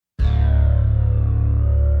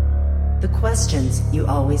questions you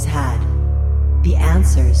always had. The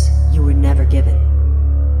answers you were never given.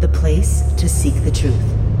 The place to seek the truth.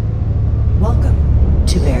 Welcome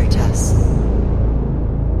to Veritas.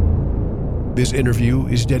 This interview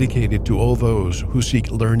is dedicated to all those who seek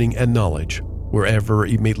learning and knowledge wherever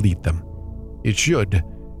it may lead them. It should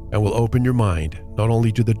and will open your mind not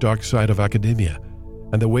only to the dark side of academia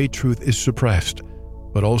and the way truth is suppressed,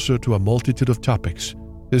 but also to a multitude of topics,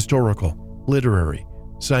 historical, literary,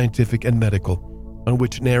 scientific, and medical, on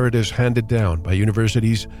which narratives handed down by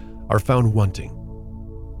universities are found wanting.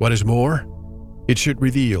 What is more, it should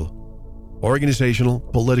reveal organizational,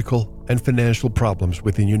 political, and financial problems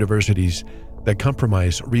within universities that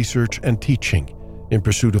compromise research and teaching in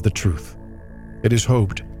pursuit of the truth. It is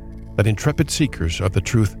hoped that intrepid seekers of the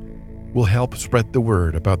truth will help spread the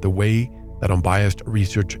word about the way that unbiased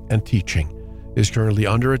research and teaching is currently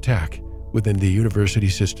under attack within the university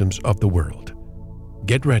systems of the world.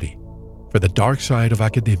 Get ready for the dark side of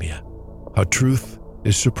academia, how truth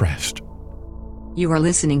is suppressed. You are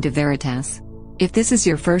listening to Veritas. If this is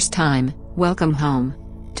your first time, welcome home.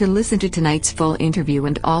 To listen to tonight's full interview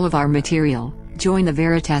and all of our material, join the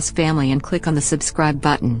Veritas family and click on the subscribe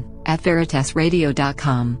button at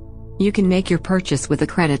veritasradio.com. You can make your purchase with a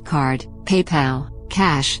credit card, PayPal,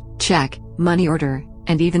 cash, check, money order,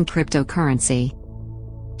 and even cryptocurrency.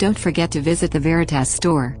 Don't forget to visit the Veritas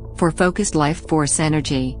store for focused life force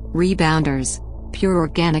energy, rebounders, pure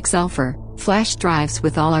organic sulfur, flash drives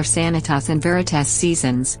with all our Sanitas and Veritas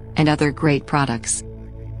seasons, and other great products.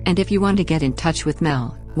 And if you want to get in touch with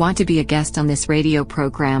Mel, want to be a guest on this radio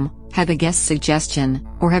program, have a guest suggestion,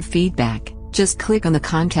 or have feedback, just click on the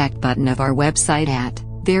contact button of our website at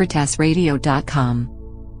veritasradio.com.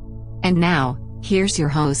 And now, here's your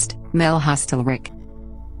host, Mel Hostelrick.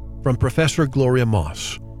 From Professor Gloria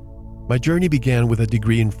Moss. My journey began with a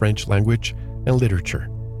degree in French language and literature,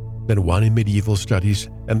 then one in medieval studies,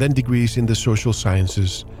 and then degrees in the social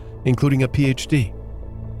sciences, including a PhD.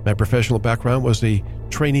 My professional background was a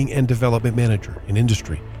training and development manager in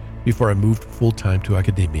industry before I moved full-time to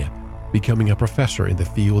academia, becoming a professor in the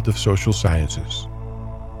field of social sciences.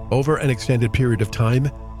 Over an extended period of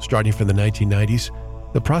time, starting from the 1990s,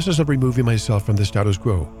 the process of removing myself from the status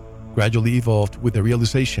quo gradually evolved with the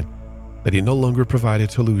realization that it no longer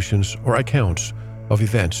provided solutions or accounts of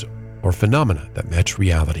events or phenomena that match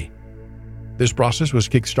reality. This process was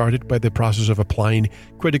kick-started by the process of applying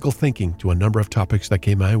critical thinking to a number of topics that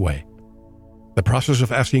came my way. The process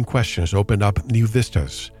of asking questions opened up new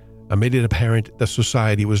vistas and made it apparent that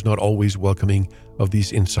society was not always welcoming of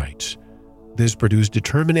these insights. This produced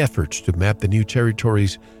determined efforts to map the new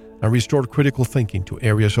territories and restore critical thinking to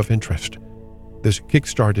areas of interest. This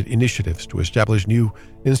kick-started initiatives to establish new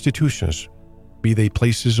institutions, be they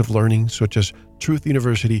places of learning such as Truth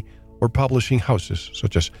University or publishing houses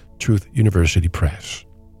such as Truth University Press.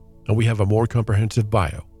 And we have a more comprehensive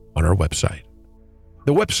bio on our website.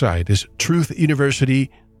 The website is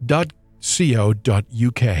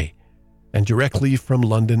truthuniversity.co.uk, and directly from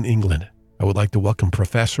London, England, I would like to welcome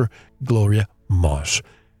Professor Gloria Moss.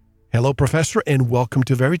 Hello, Professor, and welcome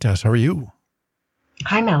to Veritas. How are you?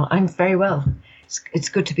 Hi, Mel. I'm very well. It's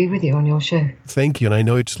good to be with you on your show. Thank you, and I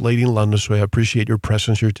know it's late in London, so I appreciate your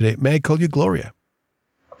presence here today. May I call you Gloria?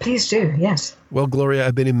 Please do, yes. Well, Gloria,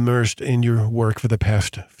 I've been immersed in your work for the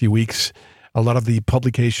past few weeks. A lot of the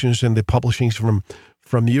publications and the publishings from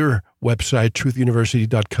your website,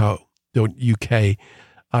 truthuniversity.co.uk,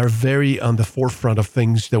 are very on the forefront of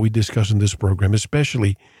things that we discuss in this program,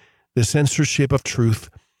 especially the censorship of truth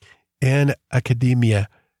and academia,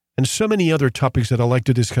 and so many other topics that I'd like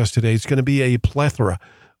to discuss today. It's going to be a plethora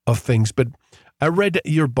of things, but I read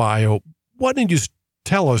your bio. Why don't you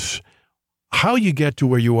tell us how you get to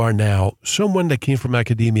where you are now, someone that came from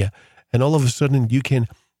academia, and all of a sudden you can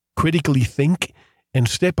critically think and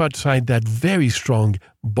step outside that very strong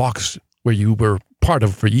box where you were part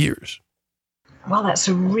of for years? Well, that's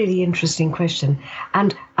a really interesting question.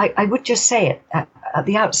 And I would just say it at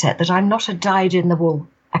the outset that I'm not a dyed-in-the-wool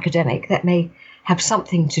academic. That may have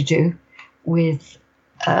something to do with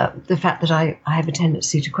the fact that I have a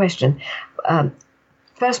tendency to question.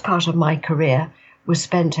 First part of my career was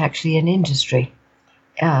spent actually in industry,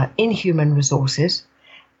 in human resources,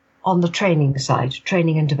 on the training side,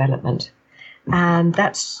 training and development. And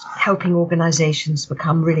that's helping organizations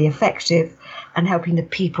become really effective and helping the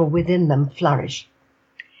people within them flourish.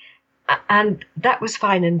 And that was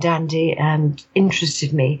fine and dandy and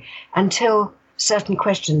interested me until certain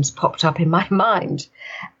questions popped up in my mind,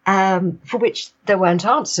 for which there weren't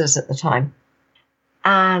answers at the time.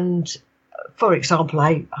 And for example,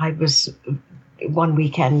 I was one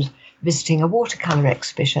weekend visiting a watercolor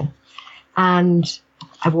exhibition, and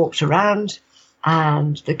I walked around,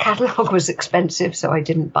 and the catalogue was expensive, so I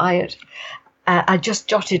didn't buy it. I just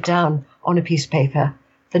jotted down on a piece of paper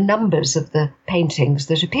the numbers of the paintings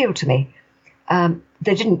that appealed to me. None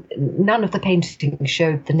of the paintings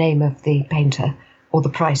showed the name of the painter or the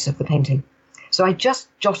price of the painting. So I just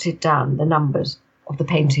jotted down the numbers of the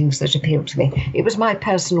paintings that appealed to me. It was my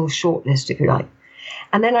personal shortlist, if you like.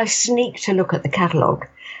 And then I sneaked to look at the catalogue.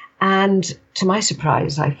 And to my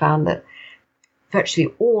surprise, I found that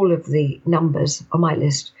virtually all of the numbers on my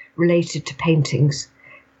list related to paintings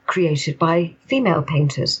created by female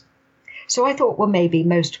painters. So I thought, well, maybe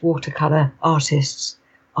most watercolour artists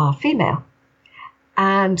are female.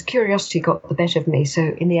 And curiosity got the better of me. So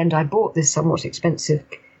in the end, I bought this somewhat expensive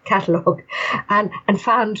catalogue and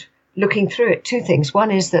found, looking through it, two things.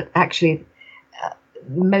 One is that actually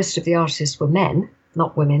most of the artists were men,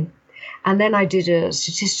 not women. And then I did a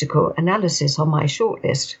statistical analysis on my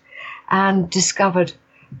shortlist and discovered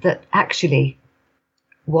that actually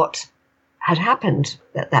what had happened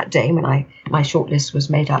that day when my shortlist was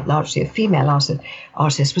made up largely of female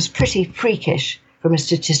artists was pretty freakish from a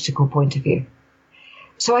statistical point of view.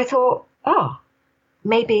 So I thought,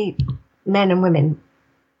 maybe men and women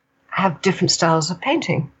have different styles of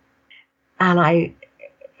painting. And I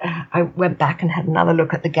went back and had another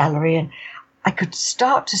look at the gallery, and I could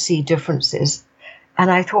start to see differences. And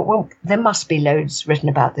I thought, well, there must be loads written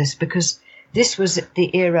about this, because this was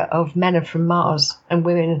the era of men are from Mars and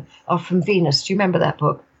women are from Venus. Do you remember that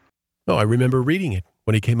book? Oh, I remember reading it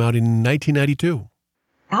when it came out in 1992.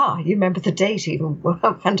 You remember the date even. Well,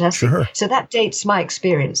 fantastic. Sure. So that dates my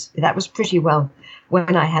experience. That was pretty well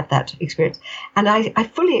when I had that experience. And I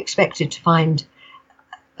fully expected to find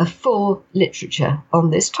a full literature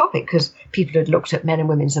on this topic, because people had looked at men and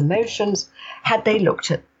women's emotions. Had they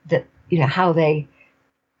looked at how they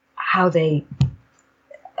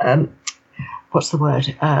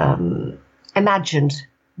imagined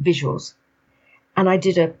visuals. And I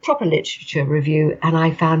did a proper literature review, and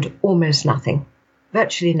I found almost nothing.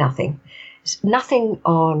 Virtually nothing. Nothing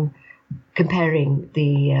on comparing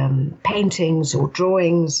the paintings or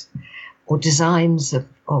drawings or designs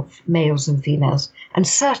of males and females, and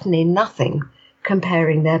certainly nothing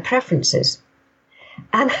comparing their preferences.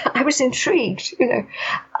 And I was intrigued,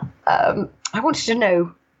 I wanted to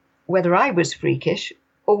know whether I was freakish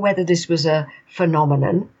or whether this was a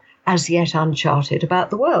phenomenon as yet uncharted about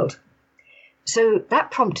the world. So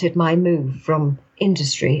that prompted my move from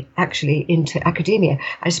industry actually into academia.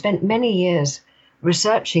 I spent many years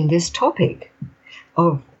researching this topic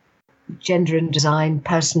of gender and design,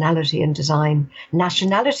 personality and design,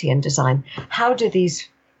 nationality and design. How do these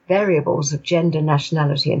variables of gender,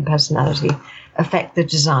 nationality and personality affect the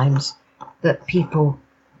designs that people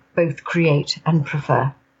both create and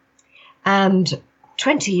prefer? And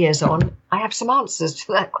 20 years on, I have some answers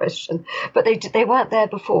to that question, but they weren't there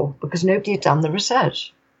before because nobody had done the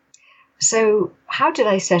research. So how did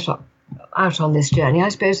I set out on this journey? I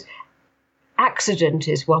suppose accident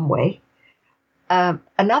is one way.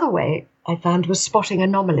 Another way I found was spotting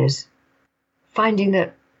anomalies, finding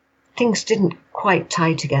that things didn't quite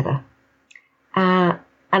tie together. And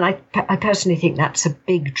I personally think that's a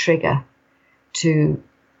big trigger to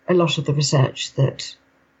a lot of the research that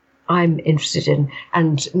I'm interested in,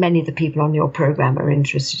 and many of the people on your program are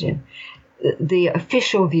interested in. The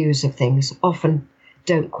official views of things often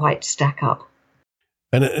don't quite stack up.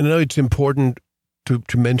 And I know it's important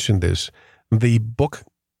to mention this. The book,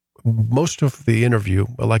 most of the interview,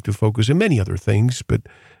 I like to focus on many other things, but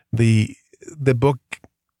the book,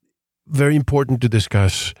 very important to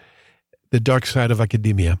discuss the dark side of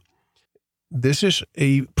academia. This is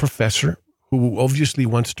a professor who obviously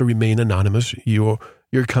wants to remain anonymous.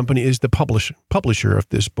 Your company is the publisher of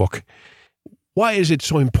this book. Why is it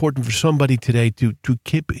so important for somebody today to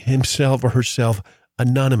keep himself or herself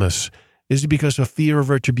anonymous? Is it because of fear of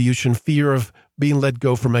retribution, fear of being let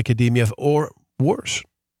go from academia, or worse?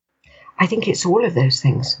 I think it's all of those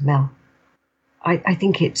things, Mel. I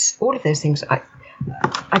think it's all of those things.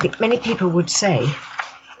 I think many people would say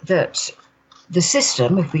that the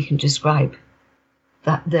system, if we can describe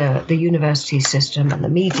that the university system and the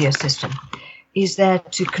media system, is there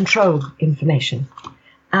to control information.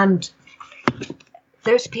 And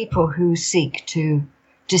those people who seek to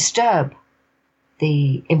disturb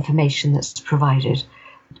the information that's provided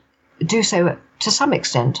do so to some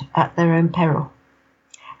extent at their own peril.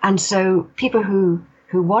 And so people who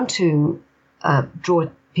want to draw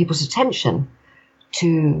people's attention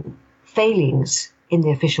to failings in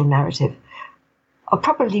the official narrative are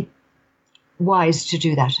probably wise to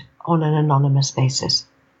do that on an anonymous basis.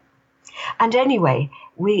 And anyway,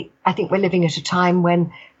 I think we're living at a time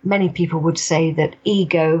when many people would say that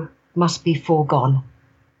ego must be foregone,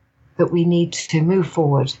 that we need to move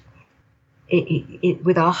forward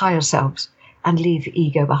with our higher selves and leave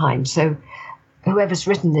ego behind. So whoever's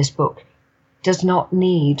written this book does not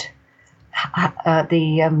need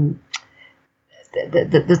the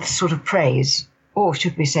sort of praise, or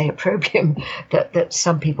should we say opprobrium, that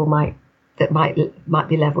some people might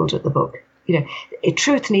be levelled at the book.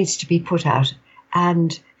 Truth needs to be put out,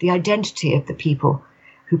 and the identity of the people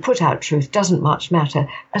who put out truth doesn't much matter,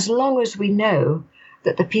 as long as we know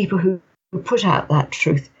that the people who put out that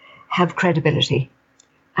truth have credibility.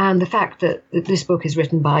 And the fact that this book is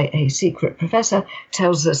written by a secret professor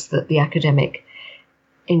tells us that the academic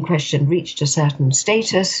in question reached a certain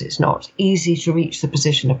status. It's not easy to reach the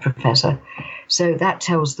position of professor. So that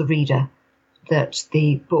tells the reader that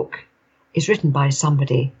the book is written by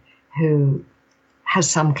somebody who has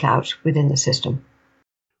some clout within the system.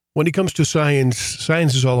 When it comes to science,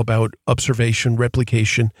 science is all about observation,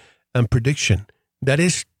 replication, and prediction. That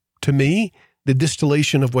is, to me, the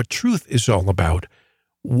distillation of what truth is all about.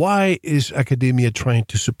 Why is academia trying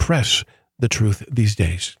to suppress the truth these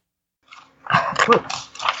days? Well,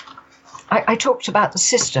 I talked about the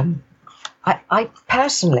system. I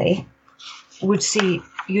personally would see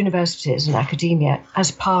universities and academia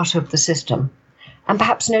as part of the system, and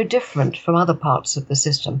perhaps no different from other parts of the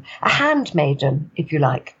system. A handmaiden, if you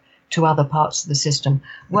like, to other parts of the system,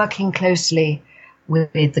 working closely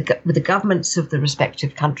with the governments of the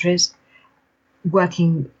respective countries,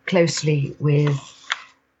 working closely with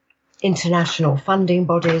international funding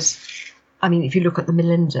bodies. I mean, if you look at the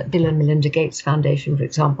Bill and Melinda Gates Foundation, for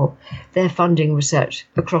example, they're funding research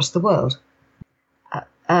across the world.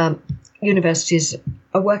 Universities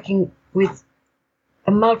are working with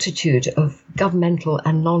a multitude of governmental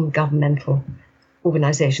and non-governmental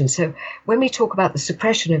organizations. So when we talk about the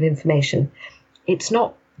suppression of information, it's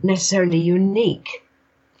not necessarily unique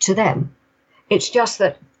to them. It's just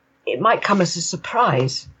that it might come as a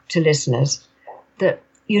surprise to listeners that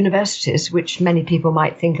universities, which many people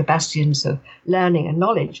might think are bastions of learning and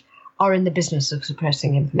knowledge, are in the business of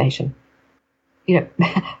suppressing information.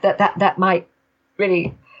 That might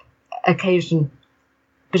really occasion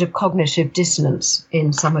a bit of cognitive dissonance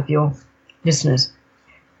in some of your listeners,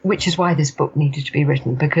 which is why this book needed to be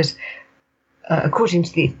written, because according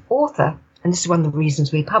to the author, and this is one of the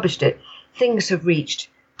reasons we published it, things have reached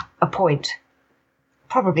a point,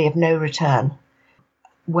 probably of no return,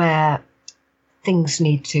 where things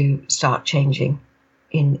need to start changing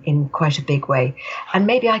in quite a big way. And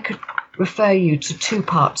maybe I could refer you to two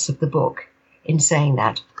parts of the book in saying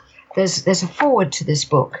that. There's a foreword to this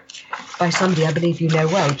book by somebody I believe you know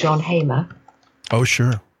well, John Hamer. Oh,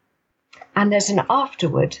 sure. And there's an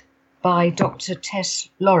afterword by Dr. Tess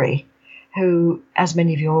Lawrie, who, as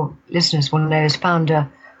many of your listeners will know, is founder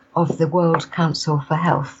of the World Council for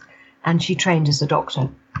Health, and she trained as a doctor.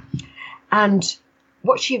 And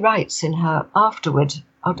what she writes in her afterword,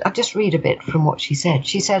 I'll just read a bit from what she said.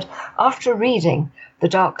 She said, "After reading The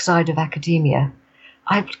Dark Side of Academia,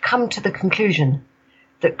 I've come to the conclusion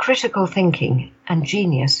that critical thinking and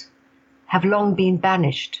genius have long been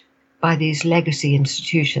banished by these legacy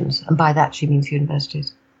institutions," and by that she means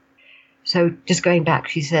universities. So just going back,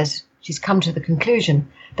 she says she's come to the conclusion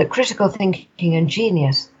that critical thinking and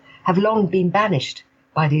genius have long been banished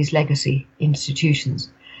by these legacy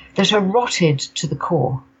institutions that are rotted to the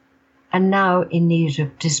core and now in need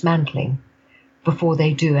of dismantling before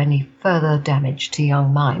they do any further damage to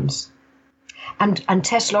young minds. And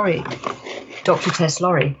Tess Lawrie, Dr. Tess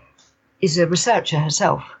Lawrie, is a researcher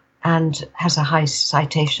herself and has a high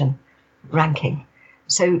citation ranking.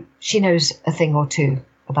 So she knows a thing or two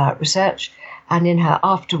about research, and in her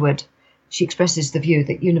afterword, she expresses the view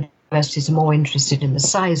that universities are more interested in the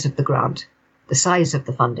size of the grant, the size of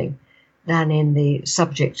the funding, than in the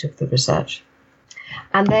subject of the research.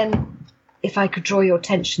 And then, if I could draw your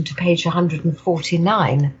attention to page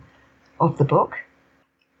 149 of the book,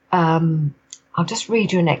 I'll just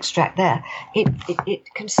read you an extract there. It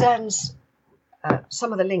concerns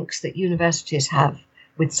some of the links that universities have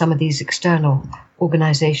with some of these external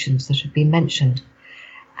organizations that have been mentioned.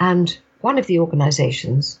 And one of the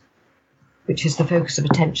organizations, which is the focus of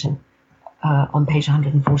attention on page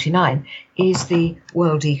 149, is the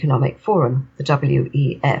World Economic Forum, the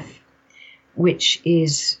WEF, which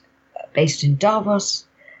is based in Davos,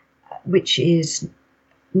 which is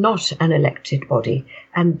not an elected body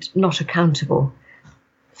and not accountable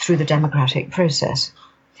through the democratic process.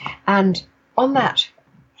 And on that,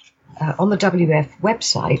 on the WEF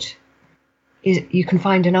website, you can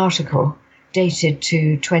find an article dated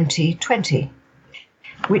to 2020.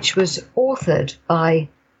 which was authored by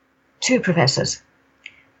two professors.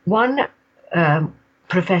 One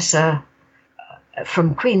professor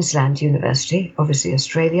from Queensland University, obviously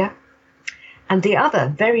Australia, and the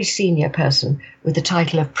other very senior person with the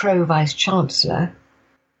title of Pro Vice Chancellor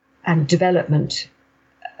and Development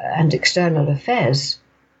and External Affairs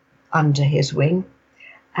under his wing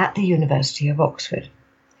at the University of Oxford.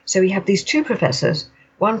 So we have these two professors,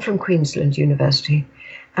 one from Queensland University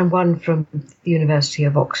and one from the University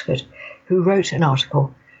of Oxford, who wrote an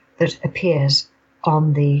article that appears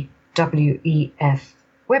on the WEF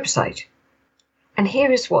website. And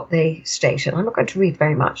here is what they state, and I'm not going to read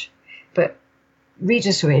very much, but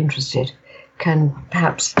readers who are interested can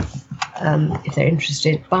perhaps, if they're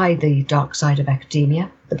interested, buy The Dark Side of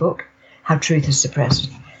Academia, the book, How Truth is Suppressed,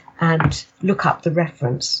 and look up the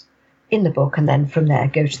reference in the book, and then from there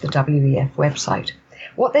go to the WEF website.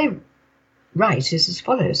 What they write is as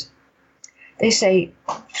follows. They say,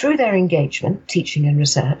 through their engagement, teaching and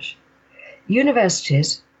research,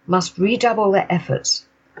 universities must redouble their efforts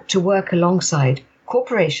to work alongside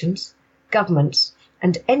corporations, governments,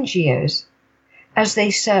 and NGOs as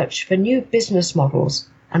they search for new business models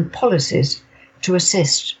and policies to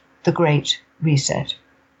assist the Great Reset.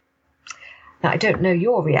 Now, I don't know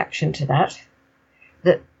your reaction to that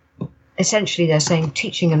essentially they're saying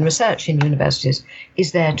teaching and research in universities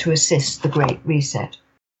is there to assist the Great Reset.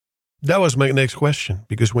 That was my next question,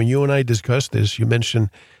 because when you and I discussed this, you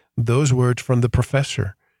mentioned those words from the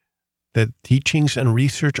professor, that teachings and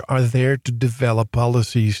research are there to develop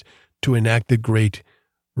policies to enact the Great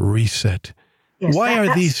Reset. Yes, Why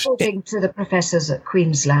are these... according to the professors at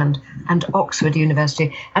Queensland and Oxford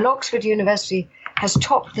University. And Oxford University has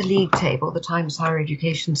topped the league table, the Times Higher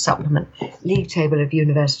Education Supplement league table of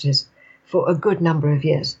universities, for a good number of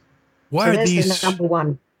years. Why are these the number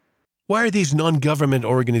one? Why are these non-government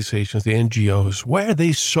organizations, the NGOs, why are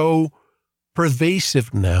they so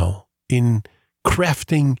pervasive now in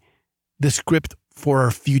crafting the script for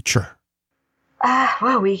our future?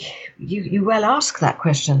 Well, you well ask that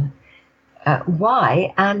question.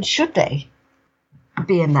 Why and should they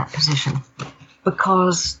be in that position?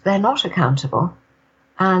 Because they're not accountable,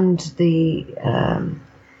 and the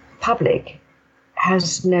public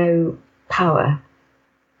has no power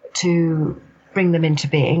to bring them into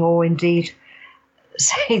being, or indeed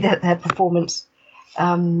say that their performance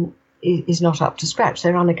is not up to scratch.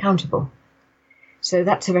 They're unaccountable. So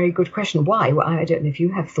that's a very good question. Why? Well, I don't know if you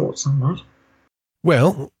have thoughts on that.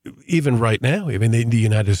 Well, even right now, even in the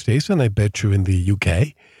United States, and I bet you in the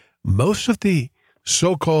UK, most of the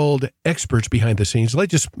so-called experts behind the scenes,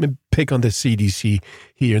 let's just pick on the CDC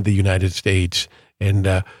here in the United States,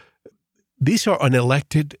 and these are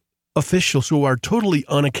unelected officials who are totally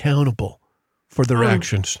unaccountable for their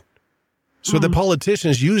actions. So the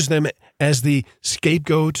politicians use them as the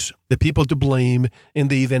scapegoats, the people to blame in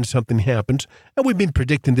the event something happens. And we've been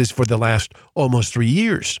predicting this for the last almost 3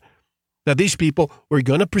 years, that these people were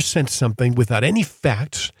going to present something without any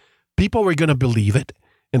facts. People were going to believe it.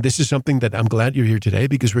 And this is something that I'm glad you're here today,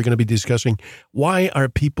 because we're going to be discussing, why are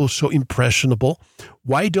people so impressionable?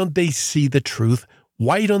 Why don't they see the truth?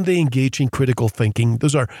 Why don't they engage in critical thinking?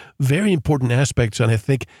 Those are very important aspects, and I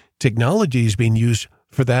think technology is being used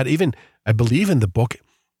for that. Even, I believe in the book,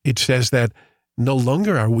 it says that no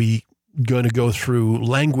longer are we going to go through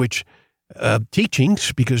language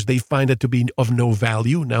teachings because they find it to be of no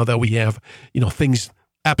value now that we have, things,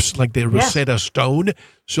 apps like the Rosetta Stone.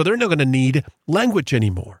 So they're not going to need language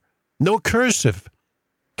anymore. No cursive.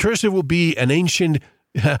 Cursive will be an ancient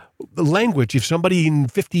language. If somebody in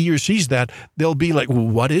 50 years sees that, they'll be like, well,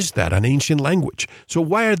 what is that? An ancient language. So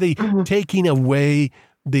why are they taking away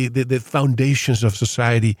the foundations of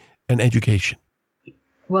society and education?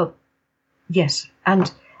 Well, yes.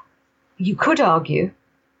 And you could argue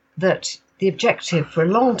that the objective for a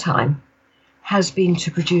long time has been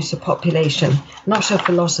to produce a population, not of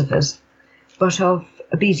philosophers, but of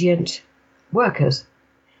obedient workers.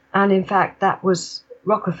 And in fact, that was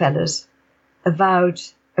Rockefeller's avowed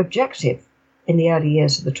objective in the early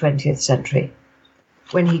years of the 20th century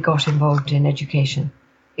when he got involved in education.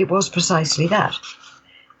 It was precisely that.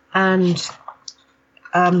 And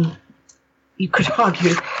you could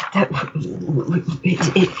argue that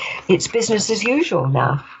it's business as usual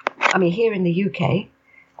now. I mean, here in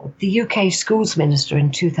the UK schools minister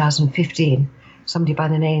in 2015, somebody by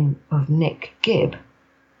the name of Nick Gibb,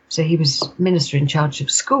 so he was minister in charge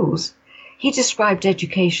of schools, he described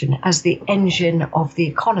education as the engine of the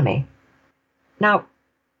economy. Now,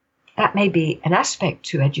 that may be an aspect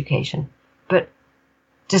to education, but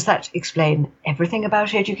does that explain everything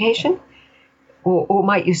about education? Or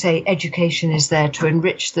might you say education is there to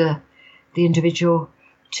enrich the individual,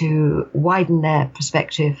 to widen their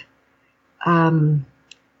perspective,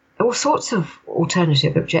 all sorts of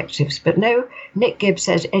alternative objectives. But no, Nick Gibbs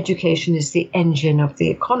says education is the engine of the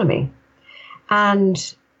economy.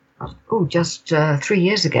 And just 3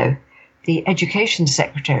 years ago, the Education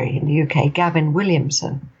Secretary in the UK, Gavin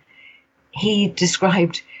Williamson, he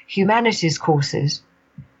described humanities courses,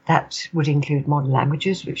 that would include modern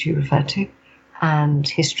languages, which you referred to, and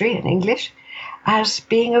history and English, as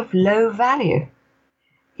being of low value.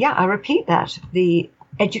 Yeah, I repeat that. The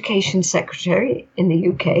Education Secretary in the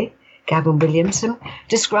UK, Gavin Williamson,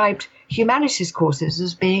 described humanities courses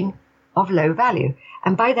as being of low value.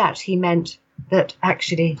 And by that, he meant that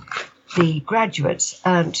actually the graduates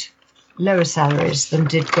earned lower salaries than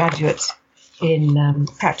did graduates in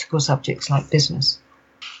practical subjects like business.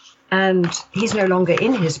 And he's no longer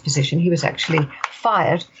in his position. He was actually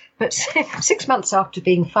fired. But 6 months after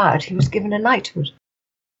being fired, he was given a knighthood.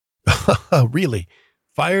 Really?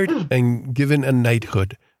 Fired and given a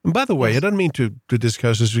knighthood. And by the way, I don't mean to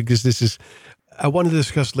discuss this because I want to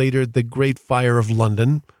discuss later the Great Fire of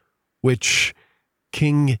London, which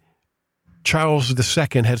King Charles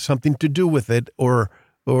II had something to do with it or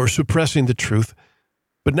suppressing the truth.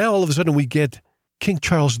 But now all of a sudden we get King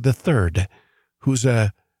Charles III, who's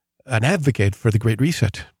an advocate for the Great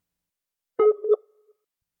Reset.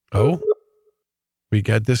 Oh, we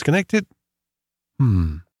got disconnected?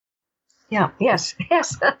 Yeah, yes.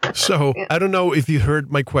 So I don't know if you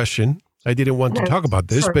heard my question. I didn't want to talk about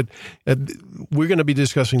this, but we're going to be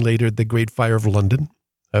discussing later the Great Fire of London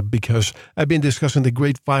because I've been discussing the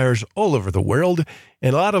great fires all over the world,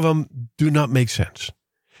 and a lot of them do not make sense.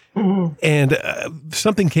 Mm-hmm. And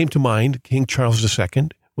something came to mind. King Charles II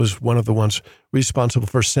was one of the ones responsible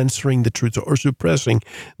for censoring the truth or suppressing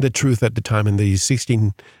the truth at the time in the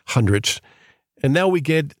 1600s. And now we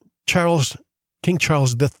get King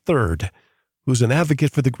Charles III, who's an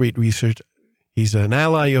advocate for the Great Reset. He's an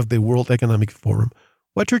ally of the World Economic Forum.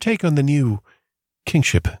 What's your take on the new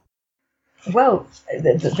kingship? Well,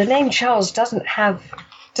 the name Charles doesn't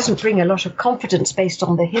bring a lot of confidence based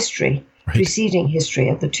on the history, preceding history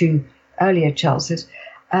of the two earlier Charleses.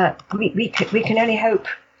 We can only hope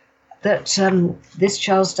that this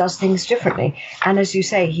Charles does things differently. And as you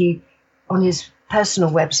say, he, on his personal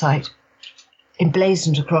website,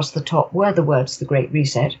 emblazoned across the top were the words "the Great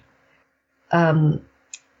Reset." I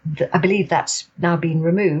believe that's now been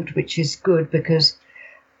removed, which is good because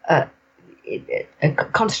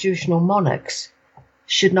constitutional monarchs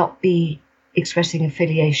should not be expressing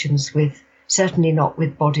affiliations with, certainly not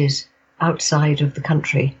with bodies outside of the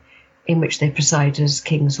country in which they preside as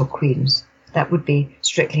kings or queens. That would be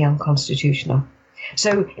strictly unconstitutional.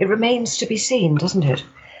 So it remains to be seen, doesn't it,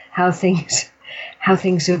 how things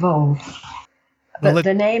evolve. But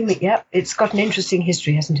the name, it's got an interesting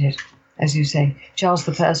history, hasn't it? As you say, Charles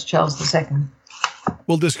I, Charles II.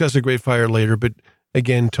 We'll discuss the Great Fire later, but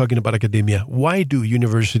again, talking about academia, why do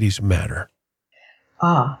universities matter?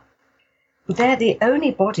 They're the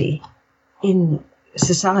only body in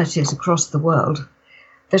societies across the world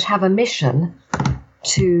that have a mission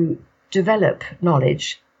to develop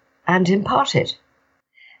knowledge and impart it.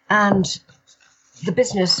 And the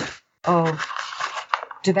business of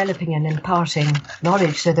developing and imparting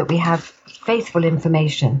knowledge so that we have faithful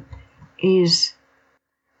information is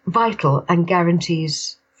vital and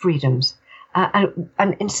guarantees freedoms.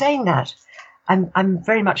 And in saying that, I'm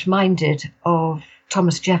very much minded of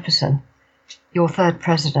Thomas Jefferson, your third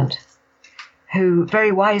president, who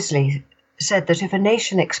very wisely said that if a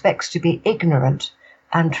nation expects to be ignorant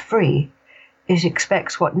and free, it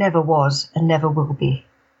expects what never was and never will be.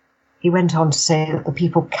 He went on to say that the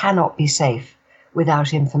people cannot be safe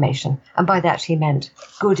without information. And by that he meant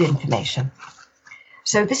good information.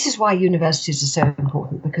 So this is why universities are so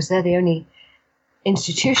important, because they're the only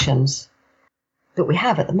institutions that we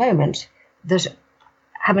have at the moment that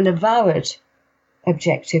have an avowed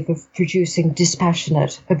objective of producing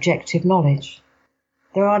dispassionate, objective knowledge.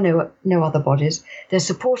 There are no other bodies. They're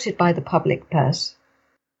supported by the public purse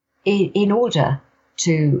in order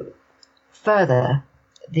to further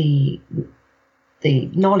the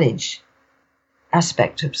knowledge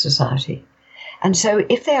aspect of society. And so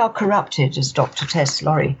if they are corrupted, as Dr. Tess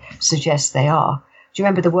Lawrie suggests they are, do you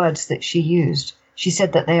remember the words that she used? She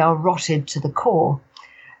said that they are rotted to the core.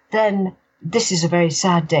 Then this is a very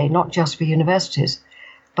sad day, not just for universities,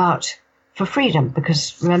 but for freedom,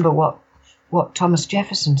 because remember what Thomas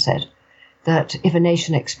Jefferson said, that if a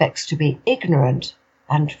nation expects to be ignorant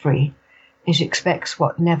and free, it expects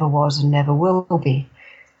what never was and never will be.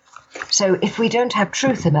 So if we don't have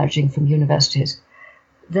truth emerging from universities,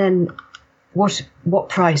 then what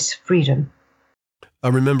price freedom? I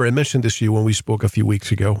remember I mentioned this to you when we spoke a few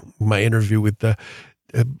weeks ago, my interview with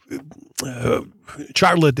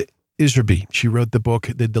Charlotte Iserby. She wrote the book,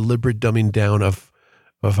 The Deliberate Dumbing Down of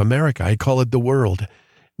America. I call it the world.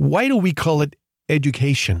 Why do we call it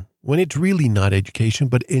education when it's really not education,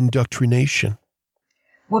 but indoctrination?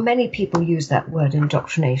 Well, many people use that word,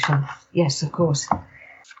 indoctrination. Yes, of course.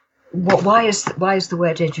 Why is the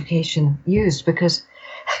word education used? Because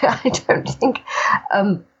I don't think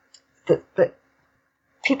that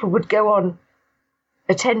people would go on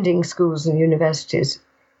attending schools and universities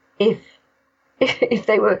if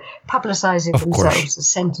they were publicizing themselves as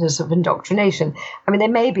centers of indoctrination. I mean, they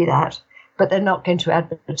may be that, but they're not going to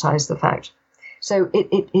advertise the fact. So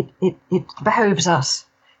it behoves us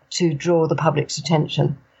to draw the public's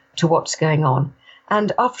attention to what's going on.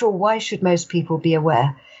 And after all, why should most people be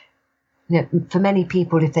aware? You know, for many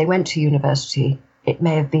people, if they went to university, it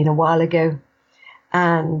may have been a while ago.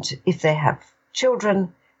 And if they have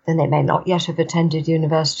children, then they may not yet have attended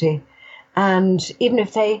university. And even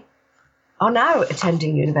if they are now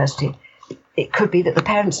attending university, it could be that the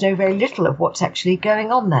parents know very little of what's actually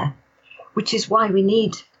going on there, which is why we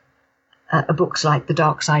need books like The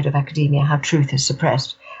Dark Side of Academia, How Truth is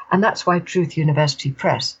Suppressed. And that's why Truth University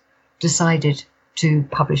Press decided to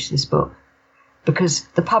publish this book, because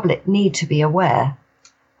the public need to be aware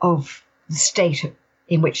of the state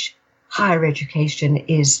in which higher education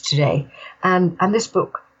is today. And this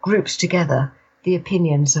book groups together the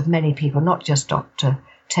opinions of many people, not just Dr.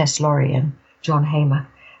 Tess Lawrie and John Hamer,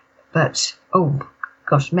 but,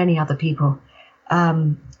 many other people.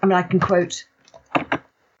 I can quote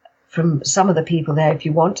from some of the people there if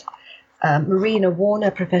you want. Marina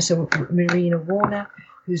Warner, Professor Marina Warner,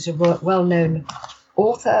 who's a well-known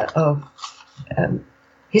author of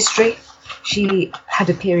history. She had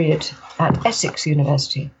a period at Essex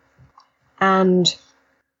University, and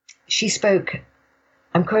she spoke,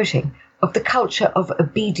 I'm quoting, of the culture of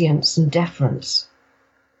obedience and deference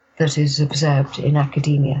that is observed in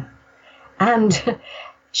academia. And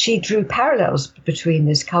she drew parallels between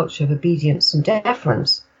this culture of obedience and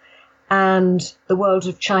deference and the world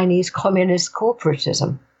of Chinese communist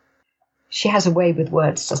corporatism. She has a way with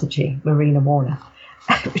words, doesn't she, Marina Warner,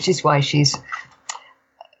 which is why she's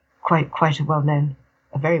quite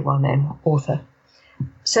a very well-known author.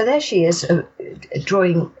 So there she is,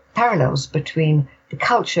 drawing parallels between the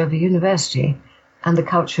culture of a university and the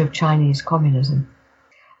culture of Chinese communism.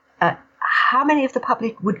 How many of the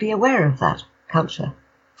public would be aware of that culture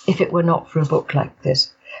if it were not for a book like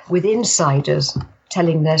this, with insiders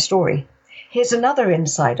telling their story? Here's another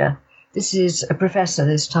insider. This is a professor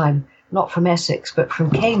this time, not from Essex, but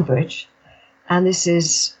from Cambridge. And this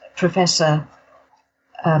is Professor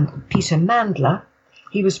Peter Mandler.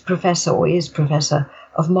 He was professor, or is professor,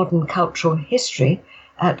 of modern cultural history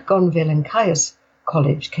at Gonville and Caius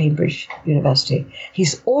College, Cambridge University.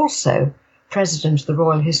 He's also president of the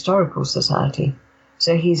Royal Historical Society.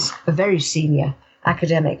 So he's a very senior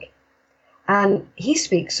academic. And he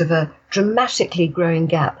speaks of a dramatically growing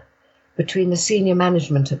gap between the senior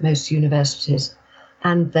management at most universities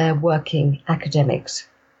and their working academics.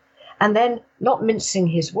 And then, not mincing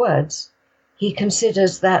his words, he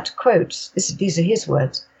considers that, quote, these are his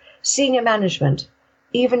words, senior management,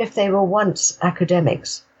 even if they were once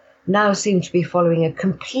academics, now seem to be following a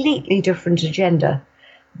completely different agenda,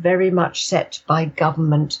 very much set by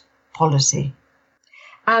government policy.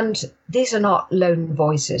 And these are not lone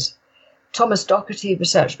voices. Thomas Docherty,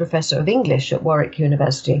 research professor of English at Warwick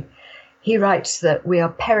University, he writes that we are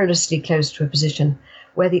perilously close to a position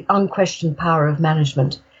where the unquestioned power of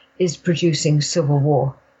management is producing civil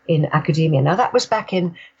war in academia. Now, that was back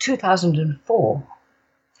in 2004.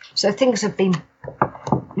 So things have been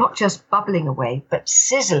not just bubbling away, but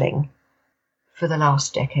sizzling for the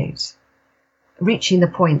last decades, reaching the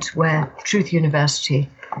point where Truth University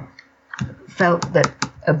felt that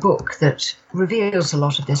a book that reveals a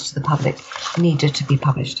lot of this to the public needed to be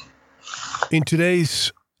published. In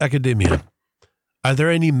today's academia, are there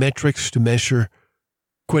any metrics to measure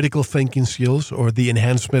critical thinking skills or the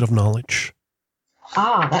enhancement of knowledge?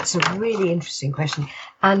 That's a really interesting question,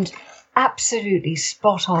 and absolutely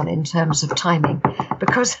spot on in terms of timing,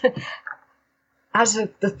 because as of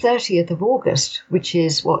the 30th of August, which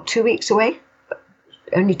is, 2 weeks away?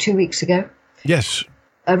 Only 2 weeks ago? Yes.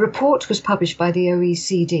 A report was published by the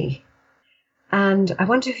OECD. And I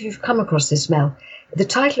wonder if you've come across this, Mel. The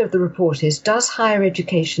title of the report is, Does Higher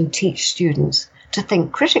Education Teach Students to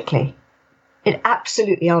Think Critically? It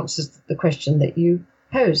absolutely answers the question that you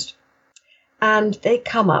posed. And they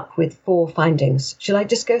come up with 4 findings. Shall I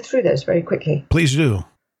just go through those very quickly? Please do.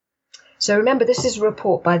 So remember, this is a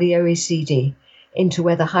report by the OECD. into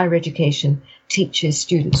whether higher education teaches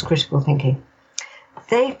students critical thinking.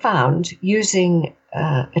 They found, using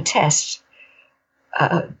a test,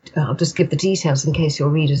 I'll just give the details in case your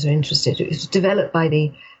readers are interested. It was developed by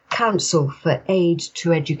the Council for Aid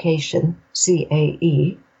to Education,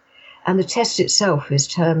 CAE, and the test itself is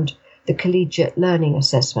termed the Collegiate Learning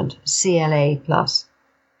Assessment, CLA+.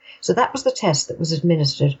 So that was the test that was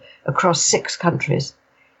administered across 6 countries: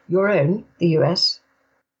 your own, the US,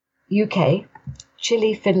 UK,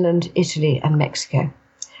 Chile, Finland, Italy, and Mexico.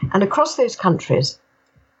 And across those countries,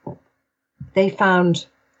 they found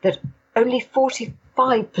that only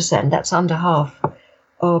 45%, that's under half,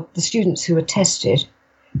 of the students who were tested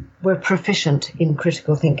were proficient in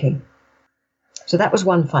critical thinking. So that was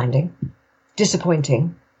one finding.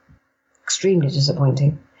 Disappointing, extremely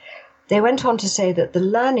disappointing. They went on to say that the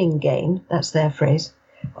learning gain, that's their phrase,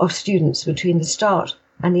 of students between the start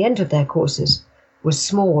and the end of their courses was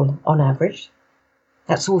small on average.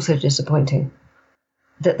 That's also disappointing.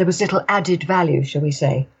 That there was little added value, shall we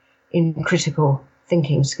say, in critical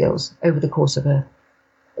thinking skills over the course of a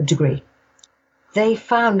degree. They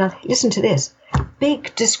found, now listen to this,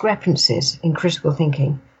 big discrepancies in critical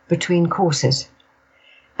thinking between courses.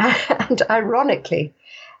 And ironically,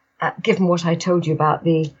 given what I told you about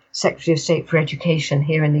the Secretary of State for Education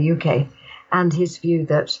here in the UK and his view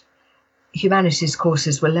that humanities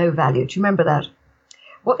courses were low value, do you remember that?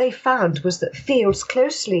 What they found was that fields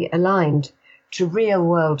closely aligned to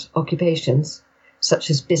real-world occupations, such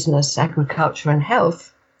as business, agriculture, and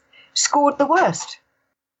health, scored the worst.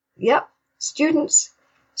 Yep, students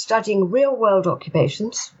studying real-world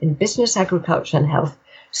occupations in business, agriculture, and health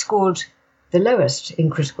scored the lowest in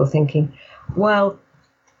critical thinking, while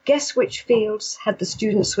guess which fields had the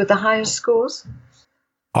students with the highest scores?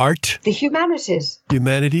 Art. The humanities.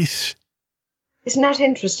 Humanities. Isn't that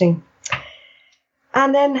interesting?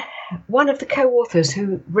 And then one of the co-authors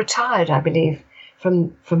who retired, I believe,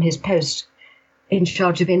 from his post in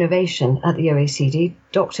charge of innovation at the OECD,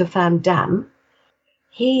 Dr. Van Dam,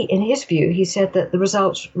 in his view, he said that the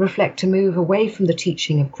results reflect a move away from the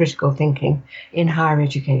teaching of critical thinking in higher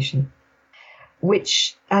education,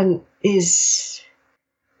 which is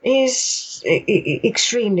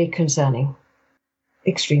extremely concerning.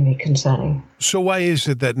 Extremely concerning. So why is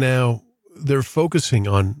it that now they're focusing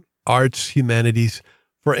on arts, humanities,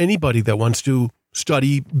 for anybody that wants to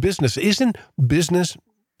study business? Isn't business,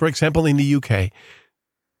 for example, in the UK,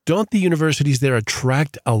 don't the universities there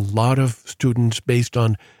attract a lot of students based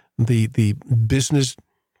on the business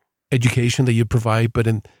education that you provide? But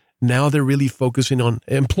now they're really focusing on,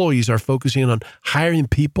 employees are focusing on hiring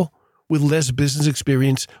people with less business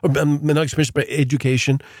experience, or not experience, but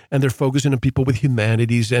education, and they're focusing on people with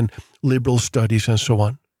humanities and liberal studies and so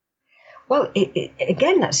on. Well,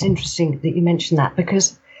 again, that's interesting that you mentioned that,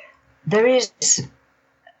 because there is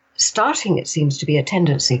starting, it seems to be, a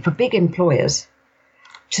tendency for big employers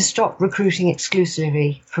to stop recruiting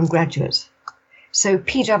exclusively from graduates. So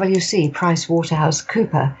PwC,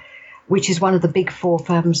 PricewaterhouseCoopers, which is one of the big 4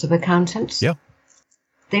 firms of accountants,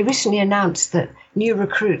 they recently announced that new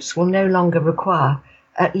recruits will no longer require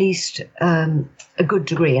at least a good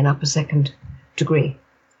degree, an upper second degree.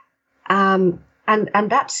 And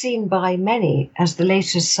that's seen by many as the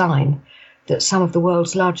latest sign that some of the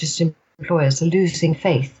world's largest employers are losing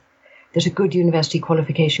faith that a good university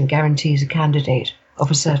qualification guarantees a candidate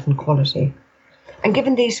of a certain quality. And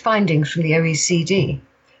given these findings from the OECD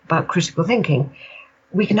about critical thinking,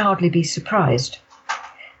 we can hardly be surprised.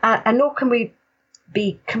 And nor can we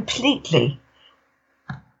be completely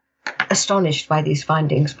astonished by these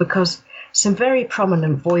findings, because some very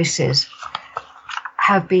prominent voices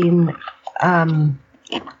have been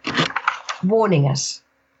warning us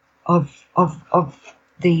of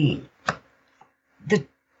the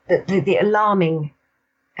alarming,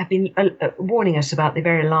 have been warning us about the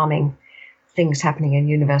very alarming things happening in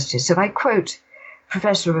universities. So if I quote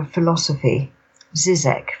Professor of Philosophy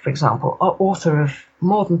Zizek, for example, author of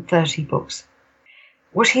more than 30 books,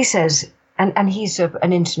 what he says, and he's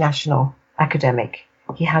an international academic.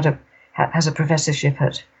 He has a professorship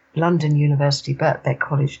at London University, Birkbeck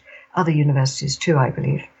College, other universities too, I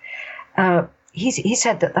believe. He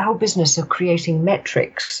said that the whole business of creating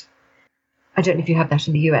metrics, I don't know if you have that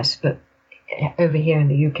in the US, but over here in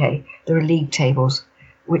the UK, there are league tables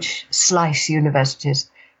which slice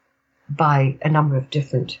universities by a number of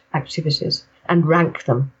different activities and rank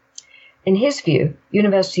them. In his view,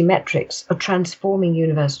 university metrics are transforming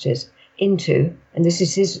universities into, and this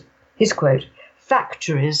is his quote,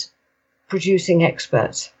 factories producing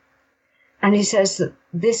experts. And he says that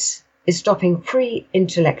this is stopping free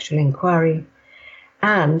intellectual inquiry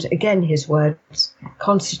and, again his words,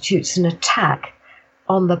 constitutes an attack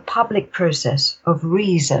on the public process of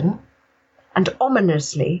reason, and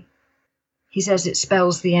ominously, he says it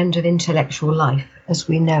spells the end of intellectual life as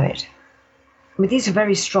we know it. I mean, these are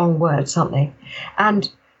very strong words, aren't they? And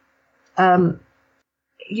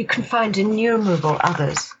you can find innumerable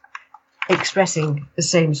others expressing the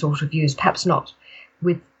same sort of views, perhaps not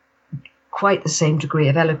with quite the same degree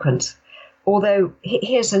of eloquence. Although,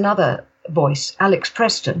 here's another voice, Alex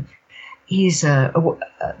Preston. He's a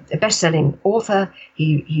best-selling author.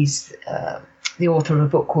 He's the author of a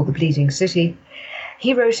book called The Bleeding City.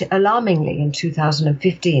 He wrote alarmingly in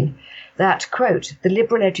 2015 that, quote, the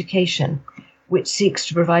liberal education, which seeks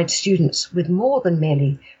to provide students with more than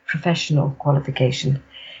merely professional qualification,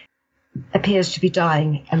 appears to be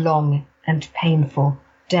dying a long and painful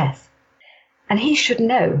death. And he should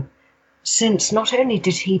know, since not only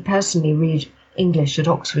did he personally read English at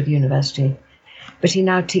Oxford University, but he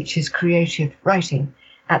now teaches creative writing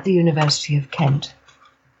at the University of Kent.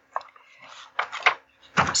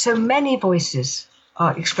 So many voices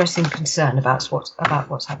are expressing concern about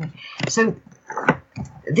what's happening. So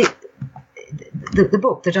the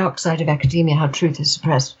book, The Dark Side of Academia, How Truth is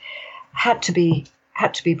Suppressed, had to be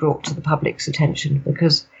brought to the public's attention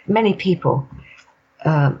because many people,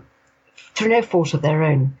 through no fault of their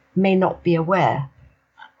own, may not be aware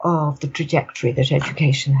of the trajectory that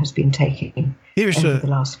education has been taking over the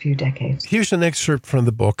last few decades. Here's an excerpt from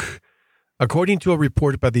the book. According to a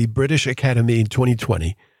report by the British Academy in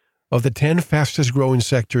 2020, of the 10 fastest growing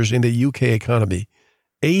sectors in the UK economy,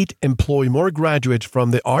 8 employ more graduates from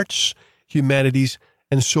the arts, humanities,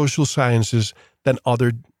 and social sciences than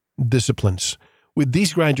other disciplines, with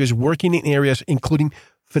these graduates working in areas including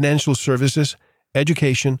financial services,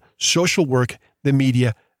 education, social work, the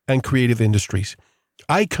media, and creative industries.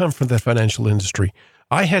 I come from the financial industry.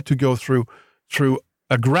 I had to go through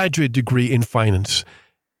a graduate degree in finance.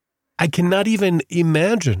 I cannot even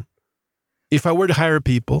imagine if I were to hire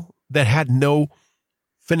people that had no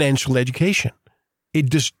financial education. It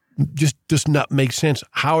just does not make sense.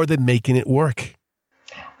 How are they making it work?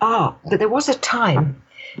 But there was a time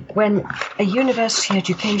when a university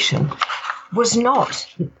education was not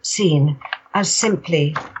seen as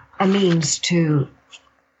simply a means to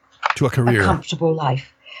a career, a comfortable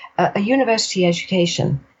life. A university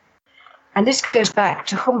education, and this goes back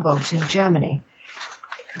to Humboldt in Germany,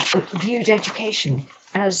 viewed education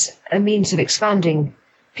as a means of expanding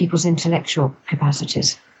people's intellectual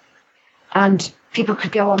capacities. And people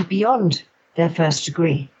could go on beyond their first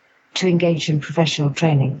degree to engage in professional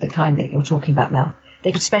training, the kind that you're talking about now.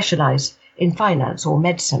 They could specialize in finance or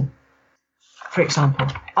medicine, for example,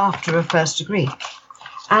 after a first degree.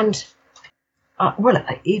 And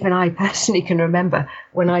even I personally can remember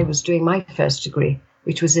when I was doing my first degree,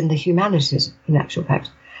 which was in the humanities, in actual fact.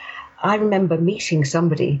 I remember meeting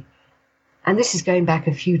somebody, and this is going back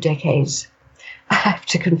a few decades, I have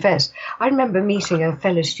to confess. I remember meeting a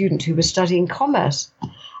fellow student who was studying commerce,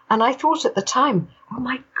 and I thought at the time, oh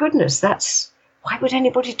my goodness, why would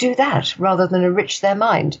anybody do that rather than enrich their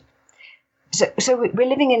mind? So we're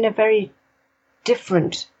living in a very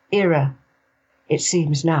different era, it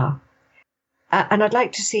seems now. And I'd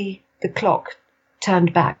like to see the clock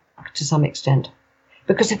turned back to some extent.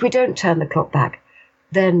 Because if we don't turn the clock back,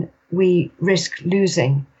 then we risk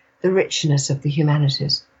losing the richness of the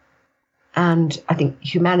humanities. And I think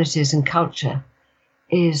humanities and culture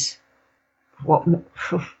is well,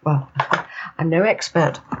 I'm no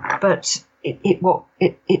expert, but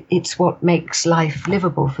it's what makes life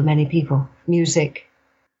livable for many people. Music,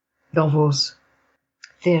 novels,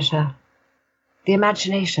 theatre, the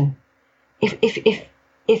imagination. If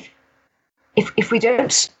we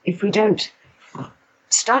don't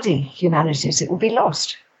study humanities, it will be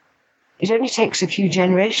lost. It only takes a few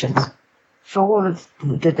generations for all of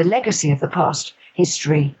the legacy of the past,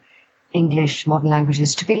 history, English, modern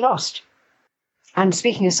languages, to be lost. And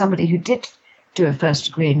speaking as somebody who did do a first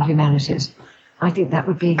degree in humanities, I think that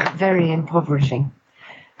would be very impoverishing.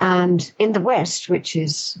 And in the West, which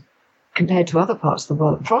is, compared to other parts of the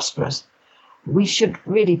world, prosperous, we should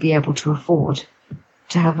really be able to afford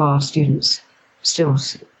to have our students still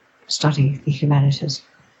study the humanities.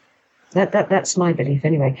 That's my belief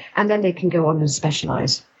anyway. And then they can go on and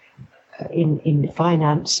specialise in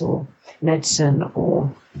finance or medicine,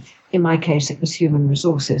 or in my case, it was human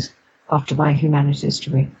resources after my humanities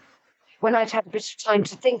degree, when I'd had a bit of time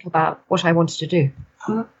to think about what I wanted to do.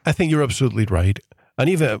 I think you're absolutely right. And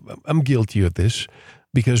even I'm guilty of this,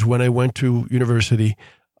 because when I went to university,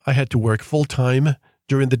 I had to work full-time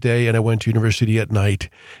during the day, and I went to university at night.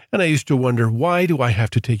 And I used to wonder, why do I have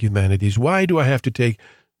to take humanities? Why do I have to take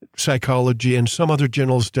psychology and some other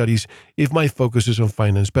general studies if my focus is on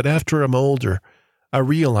finance? But after I'm older, I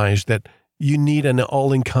realized that you need an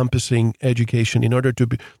all-encompassing education in order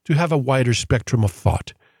to have a wider spectrum of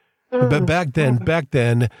thought. But back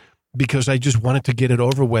then, because I just wanted to get it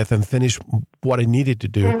over with and finish what I needed to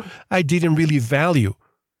do, I didn't really value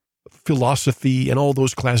philosophy and all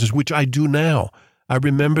those classes, which I do now. I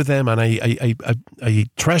remember them and I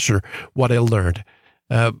treasure what I learned.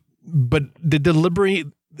 But the deliberate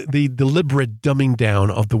dumbing down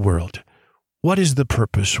of the world. What is the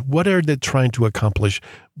purpose? What are they trying to accomplish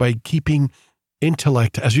by keeping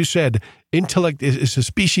intellect? As you said, intellect is a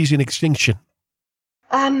species in extinction.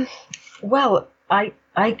 Well, I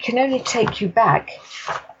can only take you back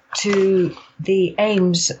to the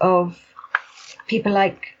aims of people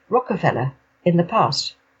like Rockefeller in the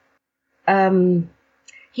past.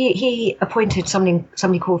 He appointed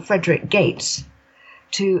somebody called Frederick Gates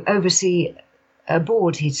to oversee a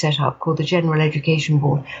board he'd set up called the General Education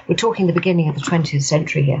Board. We're talking the beginning of the 20th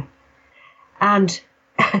century here. And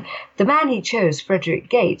the man he chose, Frederick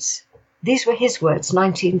Gates, these were his words,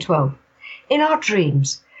 1912. In our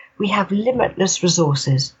dreams, we have limitless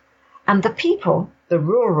resources, and the people, the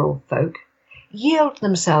rural folk, yield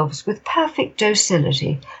themselves with perfect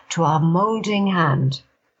docility to our moulding hand.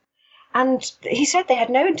 And he said they had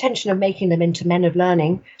no intention of making them into men of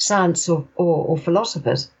learning, science, or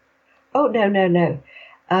philosophers. Oh, no.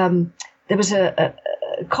 There was a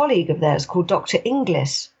colleague of theirs called Dr.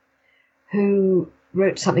 Inglis, who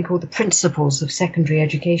wrote something called The Principles of Secondary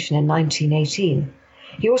Education in 1918.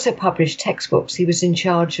 He also published textbooks. He was in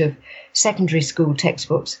charge of secondary school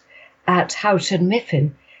textbooks at Houghton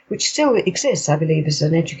Mifflin, which still exists, I believe, as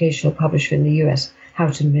an educational publisher in the US,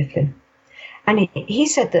 Houghton Mifflin. And he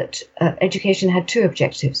said that education had two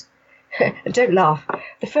objectives. Don't laugh.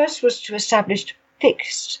 The first was to establish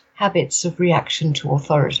fixed habits of reaction to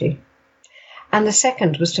authority. And the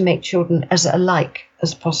second was to make children as alike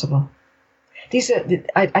as possible.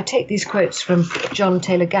 I take these quotes from John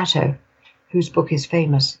Taylor Gatto, whose book is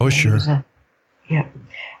famous. Oh, sure.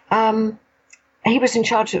 He was in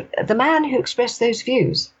charge of the man who expressed those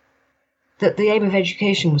views, that the aim of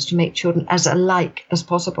education was to make children as alike as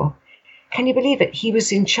possible. Can you believe it? He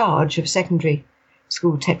was in charge of secondary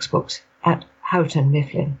school textbooks at Houghton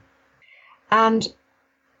Mifflin. And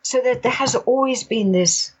so there has always been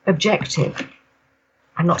this objective,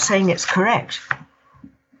 I'm not saying it's correct,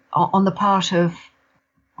 on the part of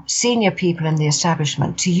senior people in the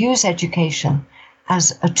establishment to use education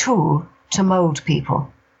as a tool to mould people.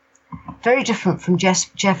 Very different from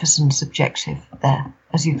Jefferson's objective there,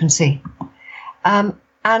 as you can see.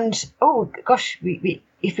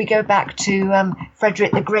 If we go back to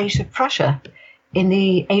Frederick the Great of Prussia in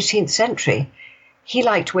the 18th century, he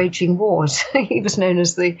liked waging wars. He was known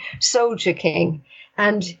as the soldier king,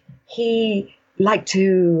 and he liked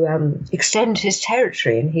to extend his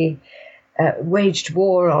territory, and he waged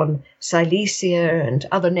war on Silesia and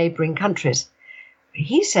other neighboring countries.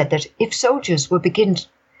 He said that if soldiers were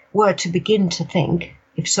to begin to think,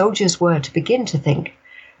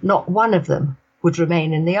 not one of them would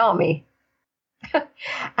remain in the army.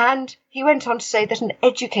 And he went on to say that an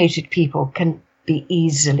educated people can be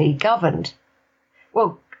easily governed.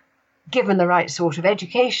 Well, given the right sort of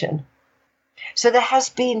education. So there has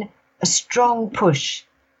been a strong push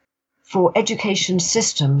for education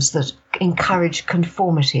systems that encourage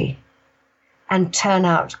conformity and turn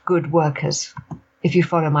out good workers, if you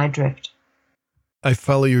follow my drift. I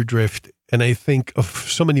follow your drift, and I think of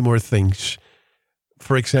so many more things.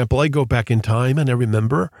 For example, I go back in time and I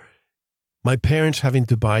remember my parents having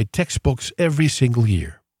to buy textbooks every single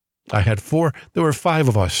year. I had 4, there were 5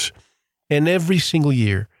 of us. And every single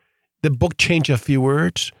year, the book changed a few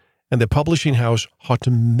words, and the publishing house,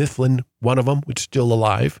 Houghton Mifflin, one of them, which is still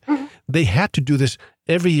alive, they had to do this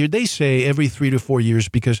every year. They say every 3 to 4 years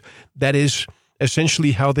because that is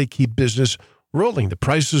essentially how they keep business rolling. The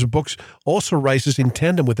prices of books also rises in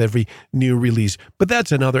tandem with every new release. But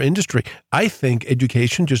that's another industry. I think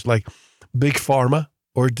education, just like big pharma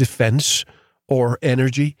or defense or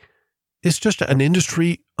energy, is just an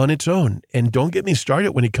industry on its own. And don't get me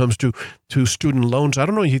started when it comes to student loans. I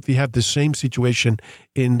don't know if you have the same situation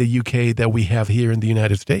in the UK that we have here in the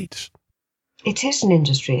United States. It is an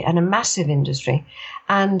industry, and a massive industry.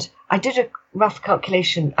 And I did a rough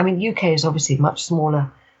calculation. I mean, UK is obviously much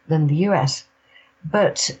smaller than the US,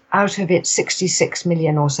 but out of its 66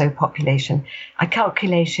 million or so population, I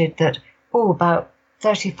calculated that, about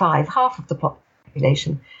 35, half of the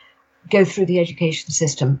population, go through the education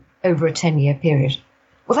system over a 10-year period.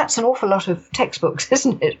 Well, that's an awful lot of textbooks,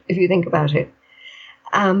 isn't it, if you think about it?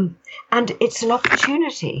 And it's an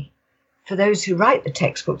opportunity for those who write the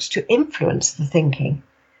textbooks to influence the thinking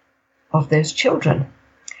of those children.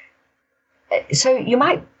 So you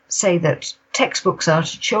might say that textbooks are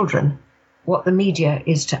to children what the media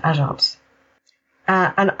is to adults.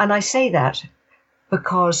 And I say that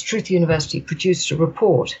because Truth University produced a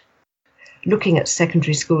report looking at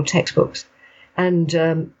secondary school textbooks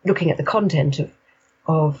and looking at the content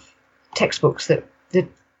of textbooks that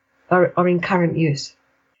are in current use.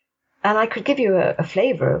 And I could give you a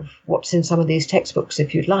flavour of what's in some of these textbooks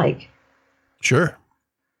if you'd like. Sure.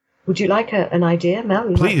 Would you like an idea,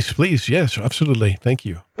 Mel? Please. Yes, absolutely. Thank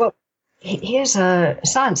you. Well, here's a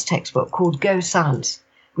science textbook called Go Science,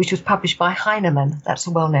 which was published by Heinemann. That's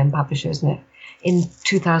a well-known publisher, isn't it? In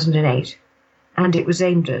 2008. And it was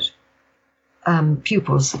aimed at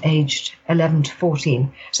pupils aged 11 to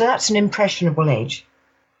 14. So that's an impressionable age.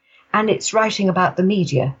 And it's writing about the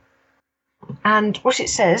media. And what it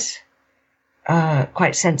says,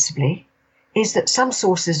 quite sensibly, is that some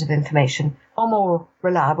sources of information are more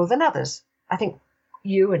reliable than others. I think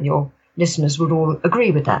you and your listeners would all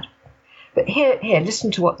agree with that. But here,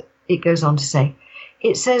 listen to what it goes on to say.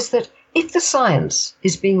 It says that if the science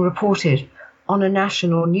is being reported on a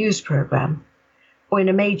national news program or in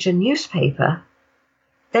a major newspaper,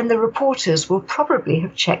 then the reporters will probably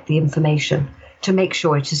have checked the information to make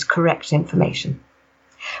sure it is correct information.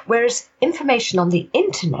 Whereas information on the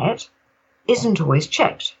internet isn't always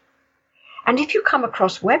checked. And if you come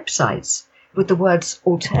across websites with the words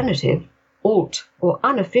alternative, alt, or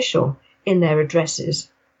unofficial in their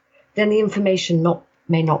addresses, then the information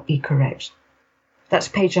may not be correct. That's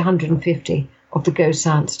page 150 of the Go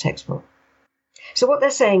Science textbook. So what they're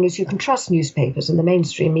saying is you can trust newspapers and the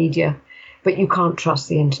mainstream media, but you can't trust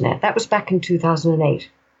the internet. That was back in 2008.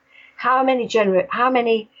 How many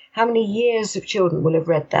years of children will have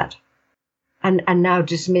read that and now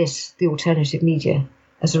dismiss the alternative media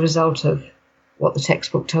as a result of what the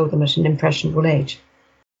textbook told them at an impressionable age?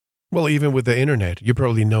 Well, even with the internet, you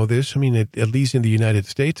probably know this. I mean, at least in the United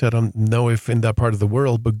States, I don't know if in that part of the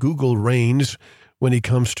world, but Google reigns when it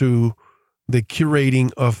comes to the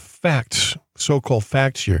curating of facts, so-called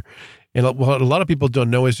facts here. And what a lot of people don't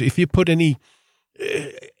know is if you put any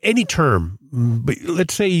term,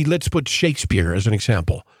 let's put Shakespeare as an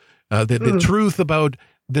example, the truth about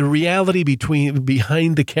the reality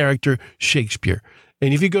behind the character Shakespeare.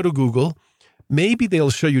 And if you go to Google, maybe they'll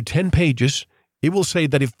show you 10 pages. It will say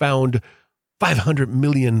that it found 500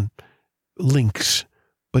 million links,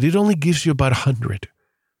 but it only gives you about 100.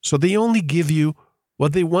 So they only give you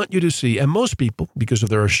what they want you to see. And most people, because of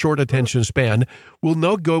their short attention span, will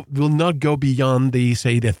not go beyond the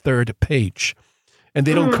third page. And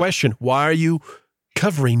they don't question, why are you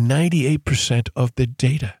covering 98% of the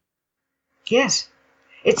data? Yes.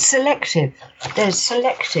 It's selective. They're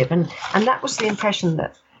selective. And that was the impression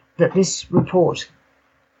that this report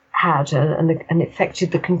had and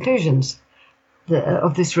affected the conclusions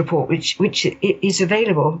of this report, which is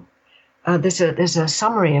available. There's a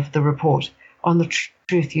summary of the report on the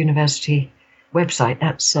Truth University website.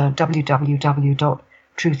 That's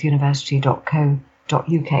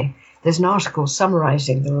www.truthuniversity.co.uk. There's an article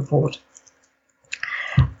summarising the report,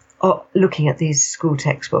 looking at these school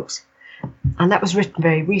textbooks. And that was written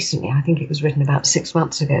very recently. I think it was written about 6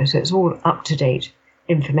 months ago. So it's all up-to-date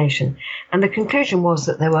information. And the conclusion was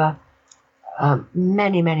that there were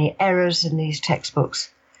many, many errors in these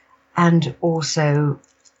textbooks and also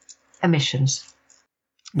omissions.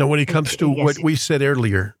 Now, when it comes to what we said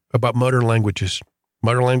earlier about modern language,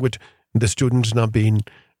 the students not being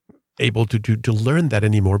able to learn that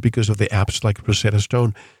anymore because of the apps like Rosetta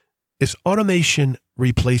Stone, is automation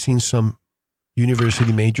replacing some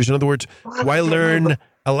university majors? In other words, why learn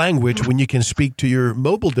a language when you can speak to your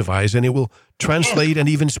mobile device and it will translate and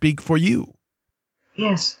even speak for you?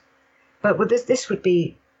 Yes, but this would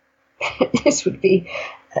be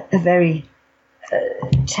a very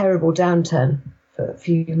terrible downturn for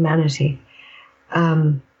humanity.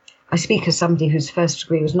 I speak as somebody whose first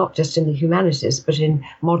degree was not just in the humanities, but in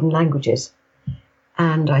modern languages.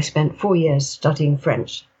 And I spent 4 years studying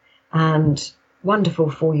French, and wonderful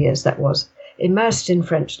 4 years that was, immersed in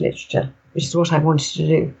French literature, which is what I wanted to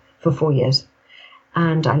do for 4 years.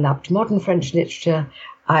 And I loved modern French literature.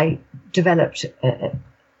 I developed a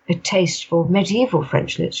taste for medieval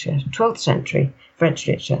French literature, 12th century French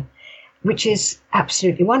literature, which is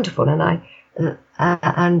absolutely wonderful. And I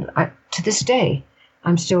to this day,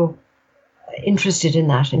 I'm still interested in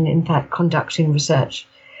that, and in fact conducting research,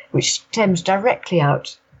 which stems directly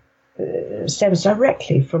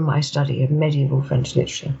from my study of medieval French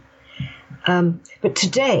literature. But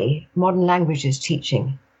today, modern languages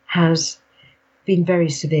teaching has been very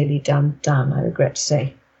severely done, I regret to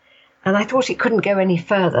say. And I thought it couldn't go any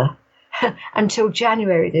further until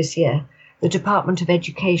January this year. The Department of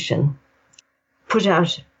Education put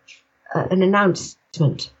out an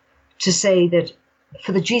announcement to say that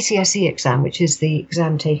for the GCSE exam, which is the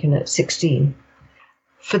exam taken at 16,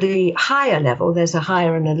 for the higher level, there's a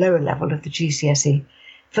higher and a lower level of the GCSE.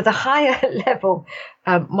 For the higher level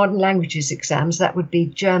modern languages exams, that would be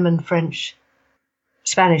German, French,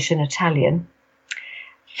 Spanish, and Italian.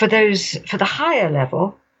 For the higher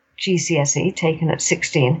level GCSE taken at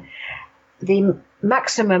 16, the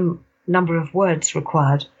maximum number of words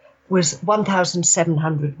required was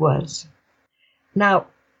 1,700 words. Now,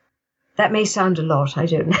 that may sound a lot, I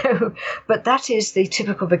don't know, but that is the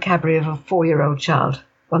typical vocabulary of a 4-year-old child,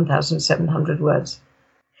 1,700 words.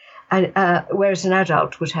 And, whereas an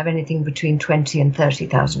adult would have anything between 20 and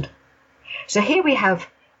 30,000. So here we have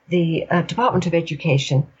the Department of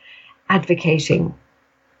Education advocating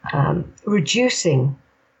reducing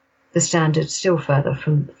the standard still further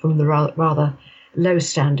from the rather low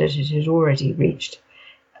standard it had already reached,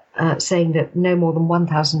 saying that no more than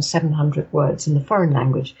 1,700 words in the foreign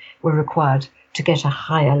language were required to get a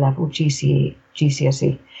higher level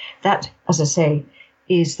GCSE. That, as I say,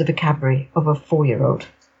 is the vocabulary of a 4-year-old.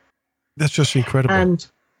 That's just incredible. And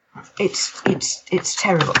it's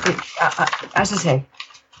terrible. As I say,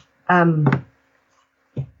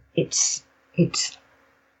 it's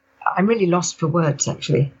I'm really lost for words,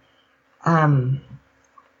 actually.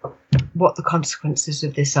 What the consequences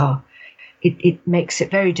of this are. It makes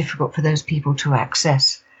it very difficult for those people to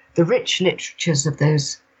access the rich literatures of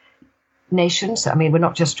those nations. I mean, we're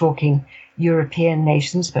not just talking European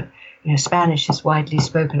nations, but Spanish is widely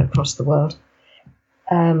spoken across the world.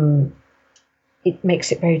 It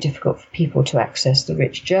makes it very difficult for people to access the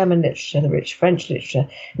rich German literature, the rich French literature,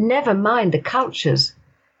 never mind the cultures,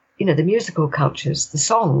 the musical cultures, the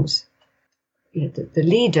songs. The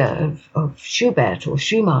leader of Schubert or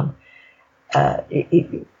Schumann,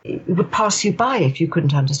 it would pass you by if you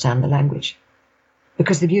couldn't understand the language,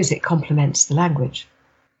 because the music complements the language.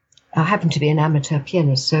 I happen to be an amateur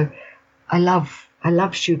pianist, so I love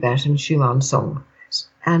Schubert and Schumann songs.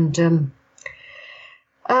 And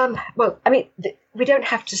well, I mean, we don't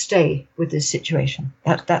have to stay with this situation.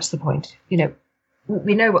 That's the point.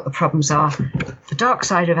 We know what the problems are. The dark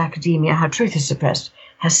side of academia, how truth is suppressed,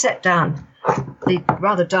 has set down the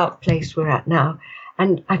rather dark place we're at now.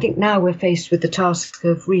 And I think now we're faced with the task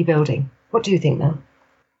of rebuilding. What do you think, Mel?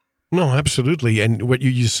 No, absolutely. And what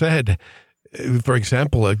you said, for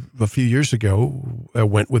example, a few years ago, I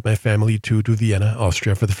went with my family to Vienna,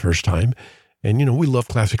 Austria for the first time. And, we love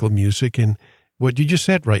classical music. And what you just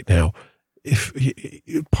said right now, if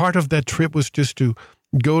part of that trip was just to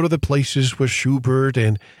go to the places where Schubert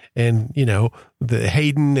and the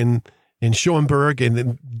Haydn and Schoenberg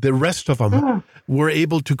and the rest of them were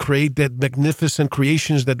able to create that magnificent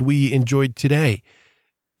creations that we enjoyed today.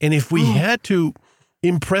 And if we had to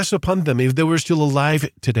impress upon them, if they were still alive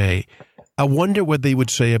today, I wonder what they would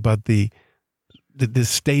say about the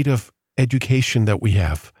state of education that we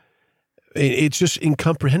have. It's just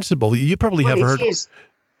incomprehensible. You probably have heard.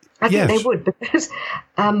 I think they would, because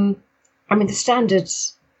the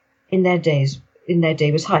standards in their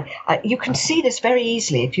day was high. You can see this very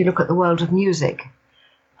easily if you look at the world of music.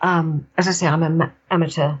 As I say, I'm an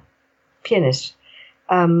amateur pianist.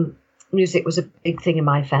 Music was a big thing in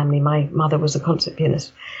my family. My mother was a concert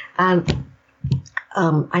pianist, and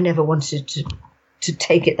I never wanted to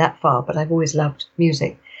take it that far, but I've always loved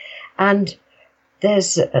music. And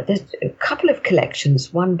there's a couple of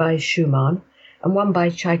collections, one by Schumann and one by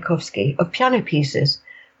Tchaikovsky, of piano pieces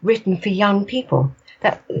written for young people.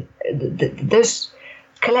 Those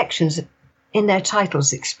collections in their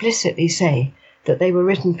titles explicitly say that they were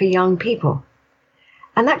written for young people.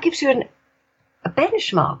 And that gives you a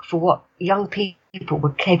benchmark for what young people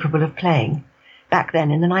were capable of playing back then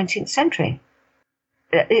in the 19th century.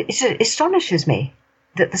 It astonishes me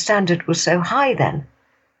that the standard was so high then.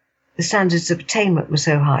 The standards of attainment were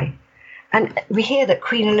so high. And we hear that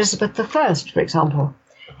Queen Elizabeth I, for example,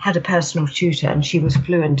 had a personal tutor, and she was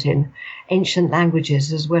fluent in ancient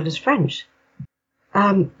languages as well as French.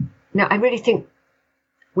 Now, I really think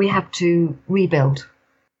we have to rebuild.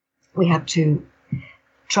 We have to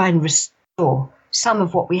try and restore some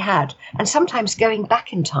of what we had. And sometimes going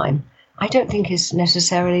back in time, I don't think is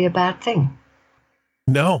necessarily a bad thing.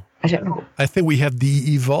 No. I don't know. I think we have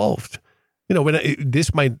de-evolved.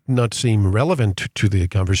 This might not seem relevant to the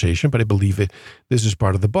conversation, but I believe this is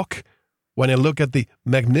part of the book. When I look at the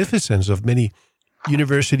magnificence of many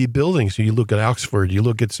university buildings, you look at Oxford, you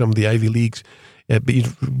look at some of the Ivy Leagues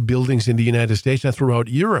buildings in the United States and throughout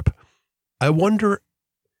Europe, I wonder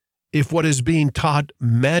if what is being taught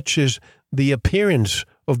matches the appearance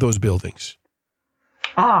of those buildings.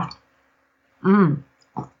 That's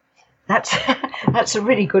that's a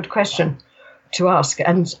really good question to ask,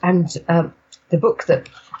 and the book that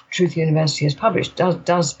Truth University has published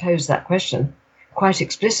does pose that question quite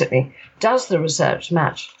explicitly. Does the research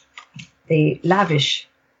match the lavish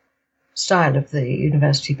style of the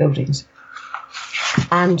university buildings?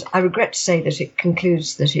 And I regret to say that it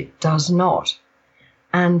concludes that it does not.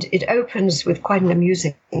 And it opens with quite an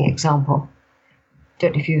amusing example.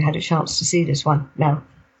 Don't know if you had a chance to see this one now,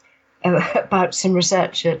 about some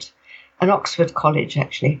research at an Oxford college,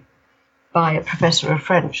 actually, by a professor of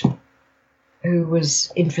French who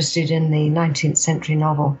was interested in the 19th century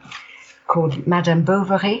novel called Madame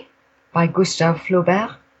Bovary by Gustave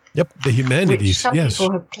Flaubert. Yep, the humanities, which some yes.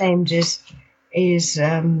 people have claimed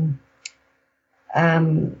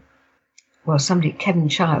somebody, Kevin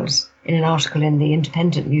Childs, in an article in the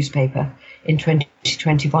Independent newspaper in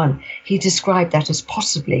 2021, he described that as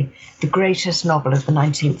possibly the greatest novel of the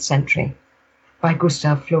 19th century by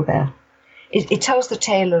Gustave Flaubert. It tells the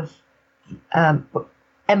tale of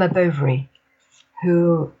Emma Bovary,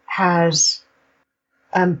 who has,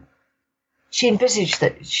 she envisaged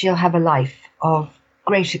that she'll have a life of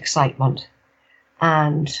great excitement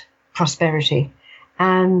and prosperity,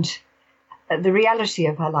 and the reality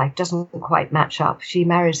of her life doesn't quite match up. She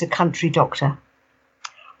marries a country doctor,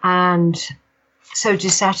 and so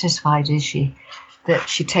dissatisfied is she that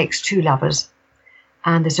she takes two lovers,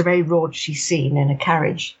 and there's a very raunchy scene in a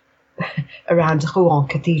carriage around Rouen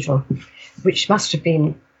Cathedral, which must have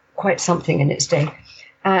been quite something in its day.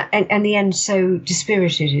 And in the end, so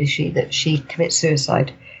dispirited is she that she commits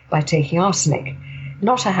suicide by taking arsenic.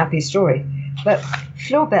 Not a happy story. But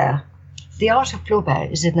Flaubert, the art of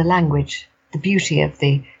Flaubert is in the language, the beauty of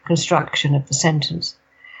the construction of the sentence.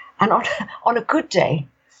 And on a good day,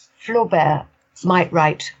 Flaubert might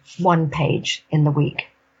write 1 page in the week,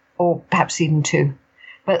 or perhaps even 2.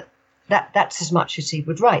 But that's as much as he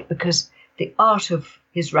would write, because the art of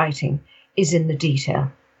his writing is in the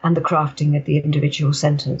detail and the crafting of the individual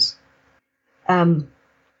sentence. And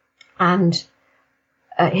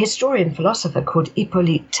a historian philosopher called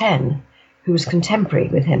Hippolyte Taine, who was contemporary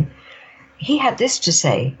with him, he had this to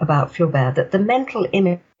say about Flaubert, that the mental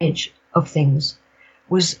image of things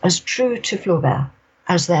was as true to Flaubert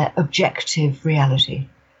as their objective reality.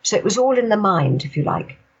 So it was all in the mind, if you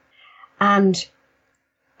like. And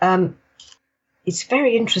it's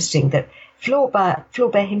very interesting that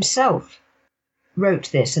Flaubert himself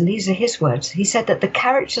wrote this, and these are his words. He said that the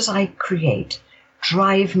characters I create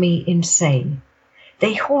drive me insane.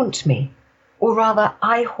 They haunt me, or rather,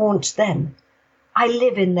 I haunt them. I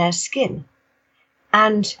live in their skin.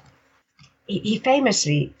 And he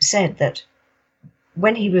famously said that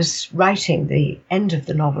when he was writing the end of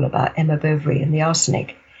the novel about Emma Bovary and the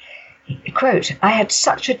arsenic, quote, I had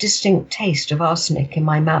such a distinct taste of arsenic in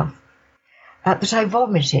my mouth that I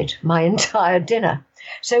vomited my entire dinner.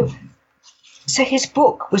 So his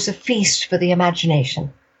book was a feast for the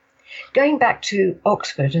imagination. Going back to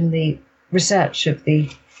Oxford and the research of the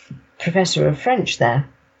professor of French there,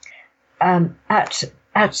 at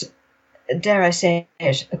dare I say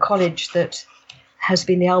it, a college that has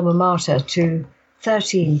been the alma mater to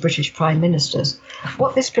 13 British prime ministers,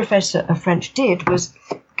 what this professor of French did was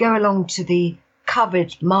go along to the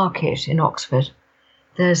covered market in Oxford.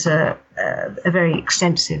 There's a very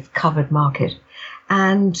extensive covered market.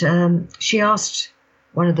 And she asked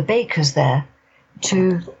one of the bakers there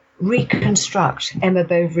to reconstruct Emma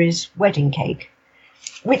Bovary's wedding cake,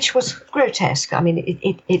 which was grotesque. I mean,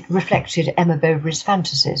 it reflected Emma Bovary's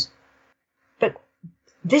fantasies. But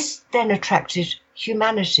this then attracted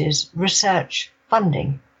humanities research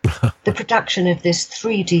funding, the production of this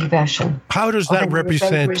 3D version. How does that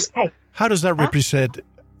represent? How does that represent?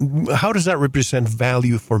 How does that represent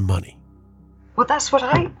value for money? Well, that's what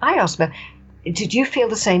I asked about. Did you feel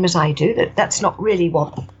the same as I do, that that's not really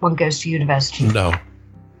what one goes to university? No.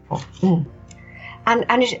 Mm.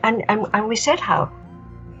 And we said how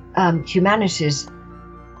humanities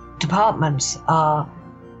departments are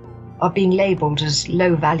being labelled as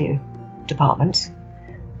low value departments,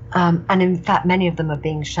 and in fact many of them are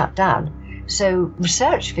being shut down. So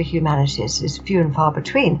research for humanities is few and far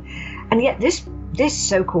between, and yet this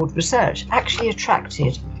so-called research actually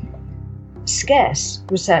attracted scarce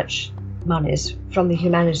research monies from the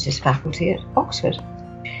humanities faculty at Oxford.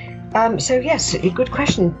 So yes, a good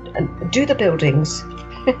question. Do the buildings,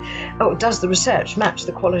 or does the research match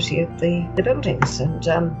the quality of the buildings? And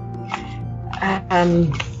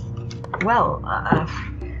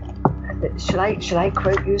shall I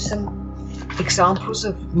quote you some examples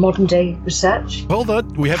of modern day research? Hold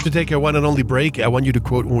on, we have to take a one and only break. I want you to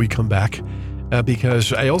quote when we come back,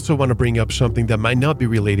 because I also want to bring up something that might not be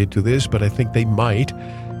related to this, but I think they might.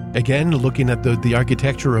 Again, looking at the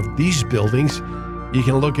architecture of these buildings, you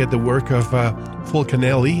can look at the work of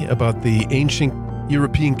Fulcanelli about the ancient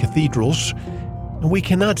European cathedrals, and we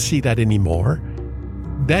cannot see that anymore.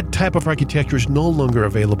 That type of architecture is no longer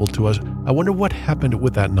available to us. I wonder what happened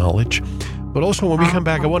with that knowledge. But also, when we come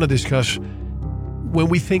back, I want to discuss when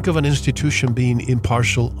we think of an institution being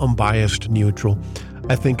impartial, unbiased, neutral,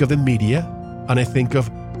 I think of the media, and I think of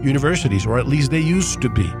universities, or at least they used to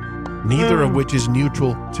be, neither of which is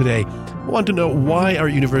neutral today. I want to know, why are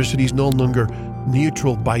universities no longer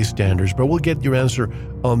neutral bystanders? But we'll get your answer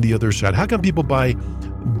on the other side. How can people buy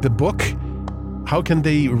the book? How can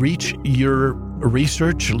they reach your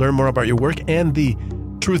research, learn more about your work, and the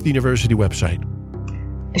Truth University website?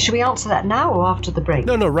 Should we answer that now or after the break?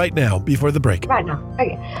 No, right now, before the break. Right now.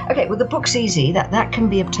 Okay. Well, the book's easy. That can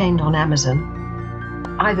be obtained on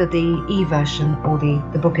Amazon, either the e-version or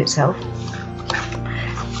the book itself.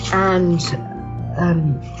 And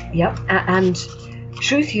and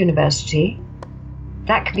Truth University,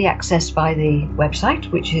 that can be accessed by the website,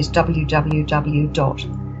 which is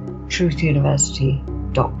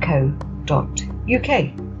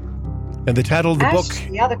www.truthuniversity.co.uk. And the title of the book...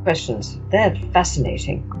 The other questions, they're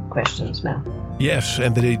fascinating questions, Mel. Yes,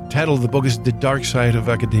 and the title of the book is The Dark Side of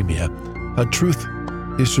Academia, How Truth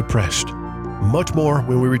is Suppressed. Much more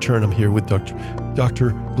when we return. I'm here with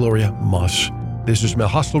Dr. Gloria Moss. This is Mel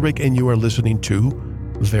Hostelrick, and you are listening to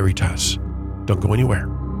Veritas. Don't go anywhere.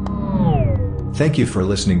 Thank you for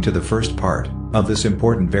listening to the first part of this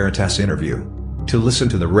important Veritas interview. To listen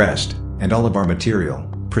to the rest, and all of our material,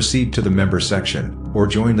 proceed to the member section, or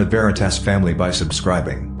join the Veritas family by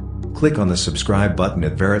subscribing. Click on the subscribe button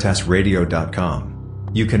at veritasradio.com.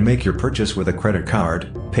 You can make your purchase with a credit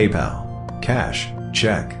card, PayPal, cash,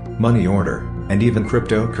 check, money order, and even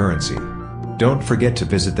cryptocurrency. Don't forget to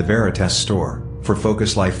visit the Veritas store for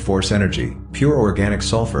Focus Life Force Energy, pure organic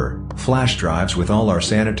sulfur, flash drives with all our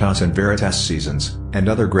Sanitas and Veritas seasons, and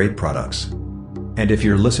other great products. And if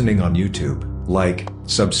you're listening on YouTube, like,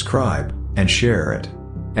 subscribe, and share it.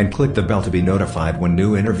 And click the bell to be notified when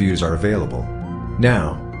new interviews are available.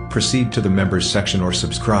 Now, proceed to the members section or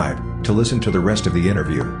subscribe to listen to the rest of the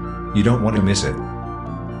interview. You don't want to miss it.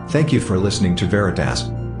 Thank you for listening to Veritas.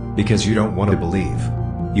 Because you don't want to believe.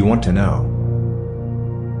 You want to know.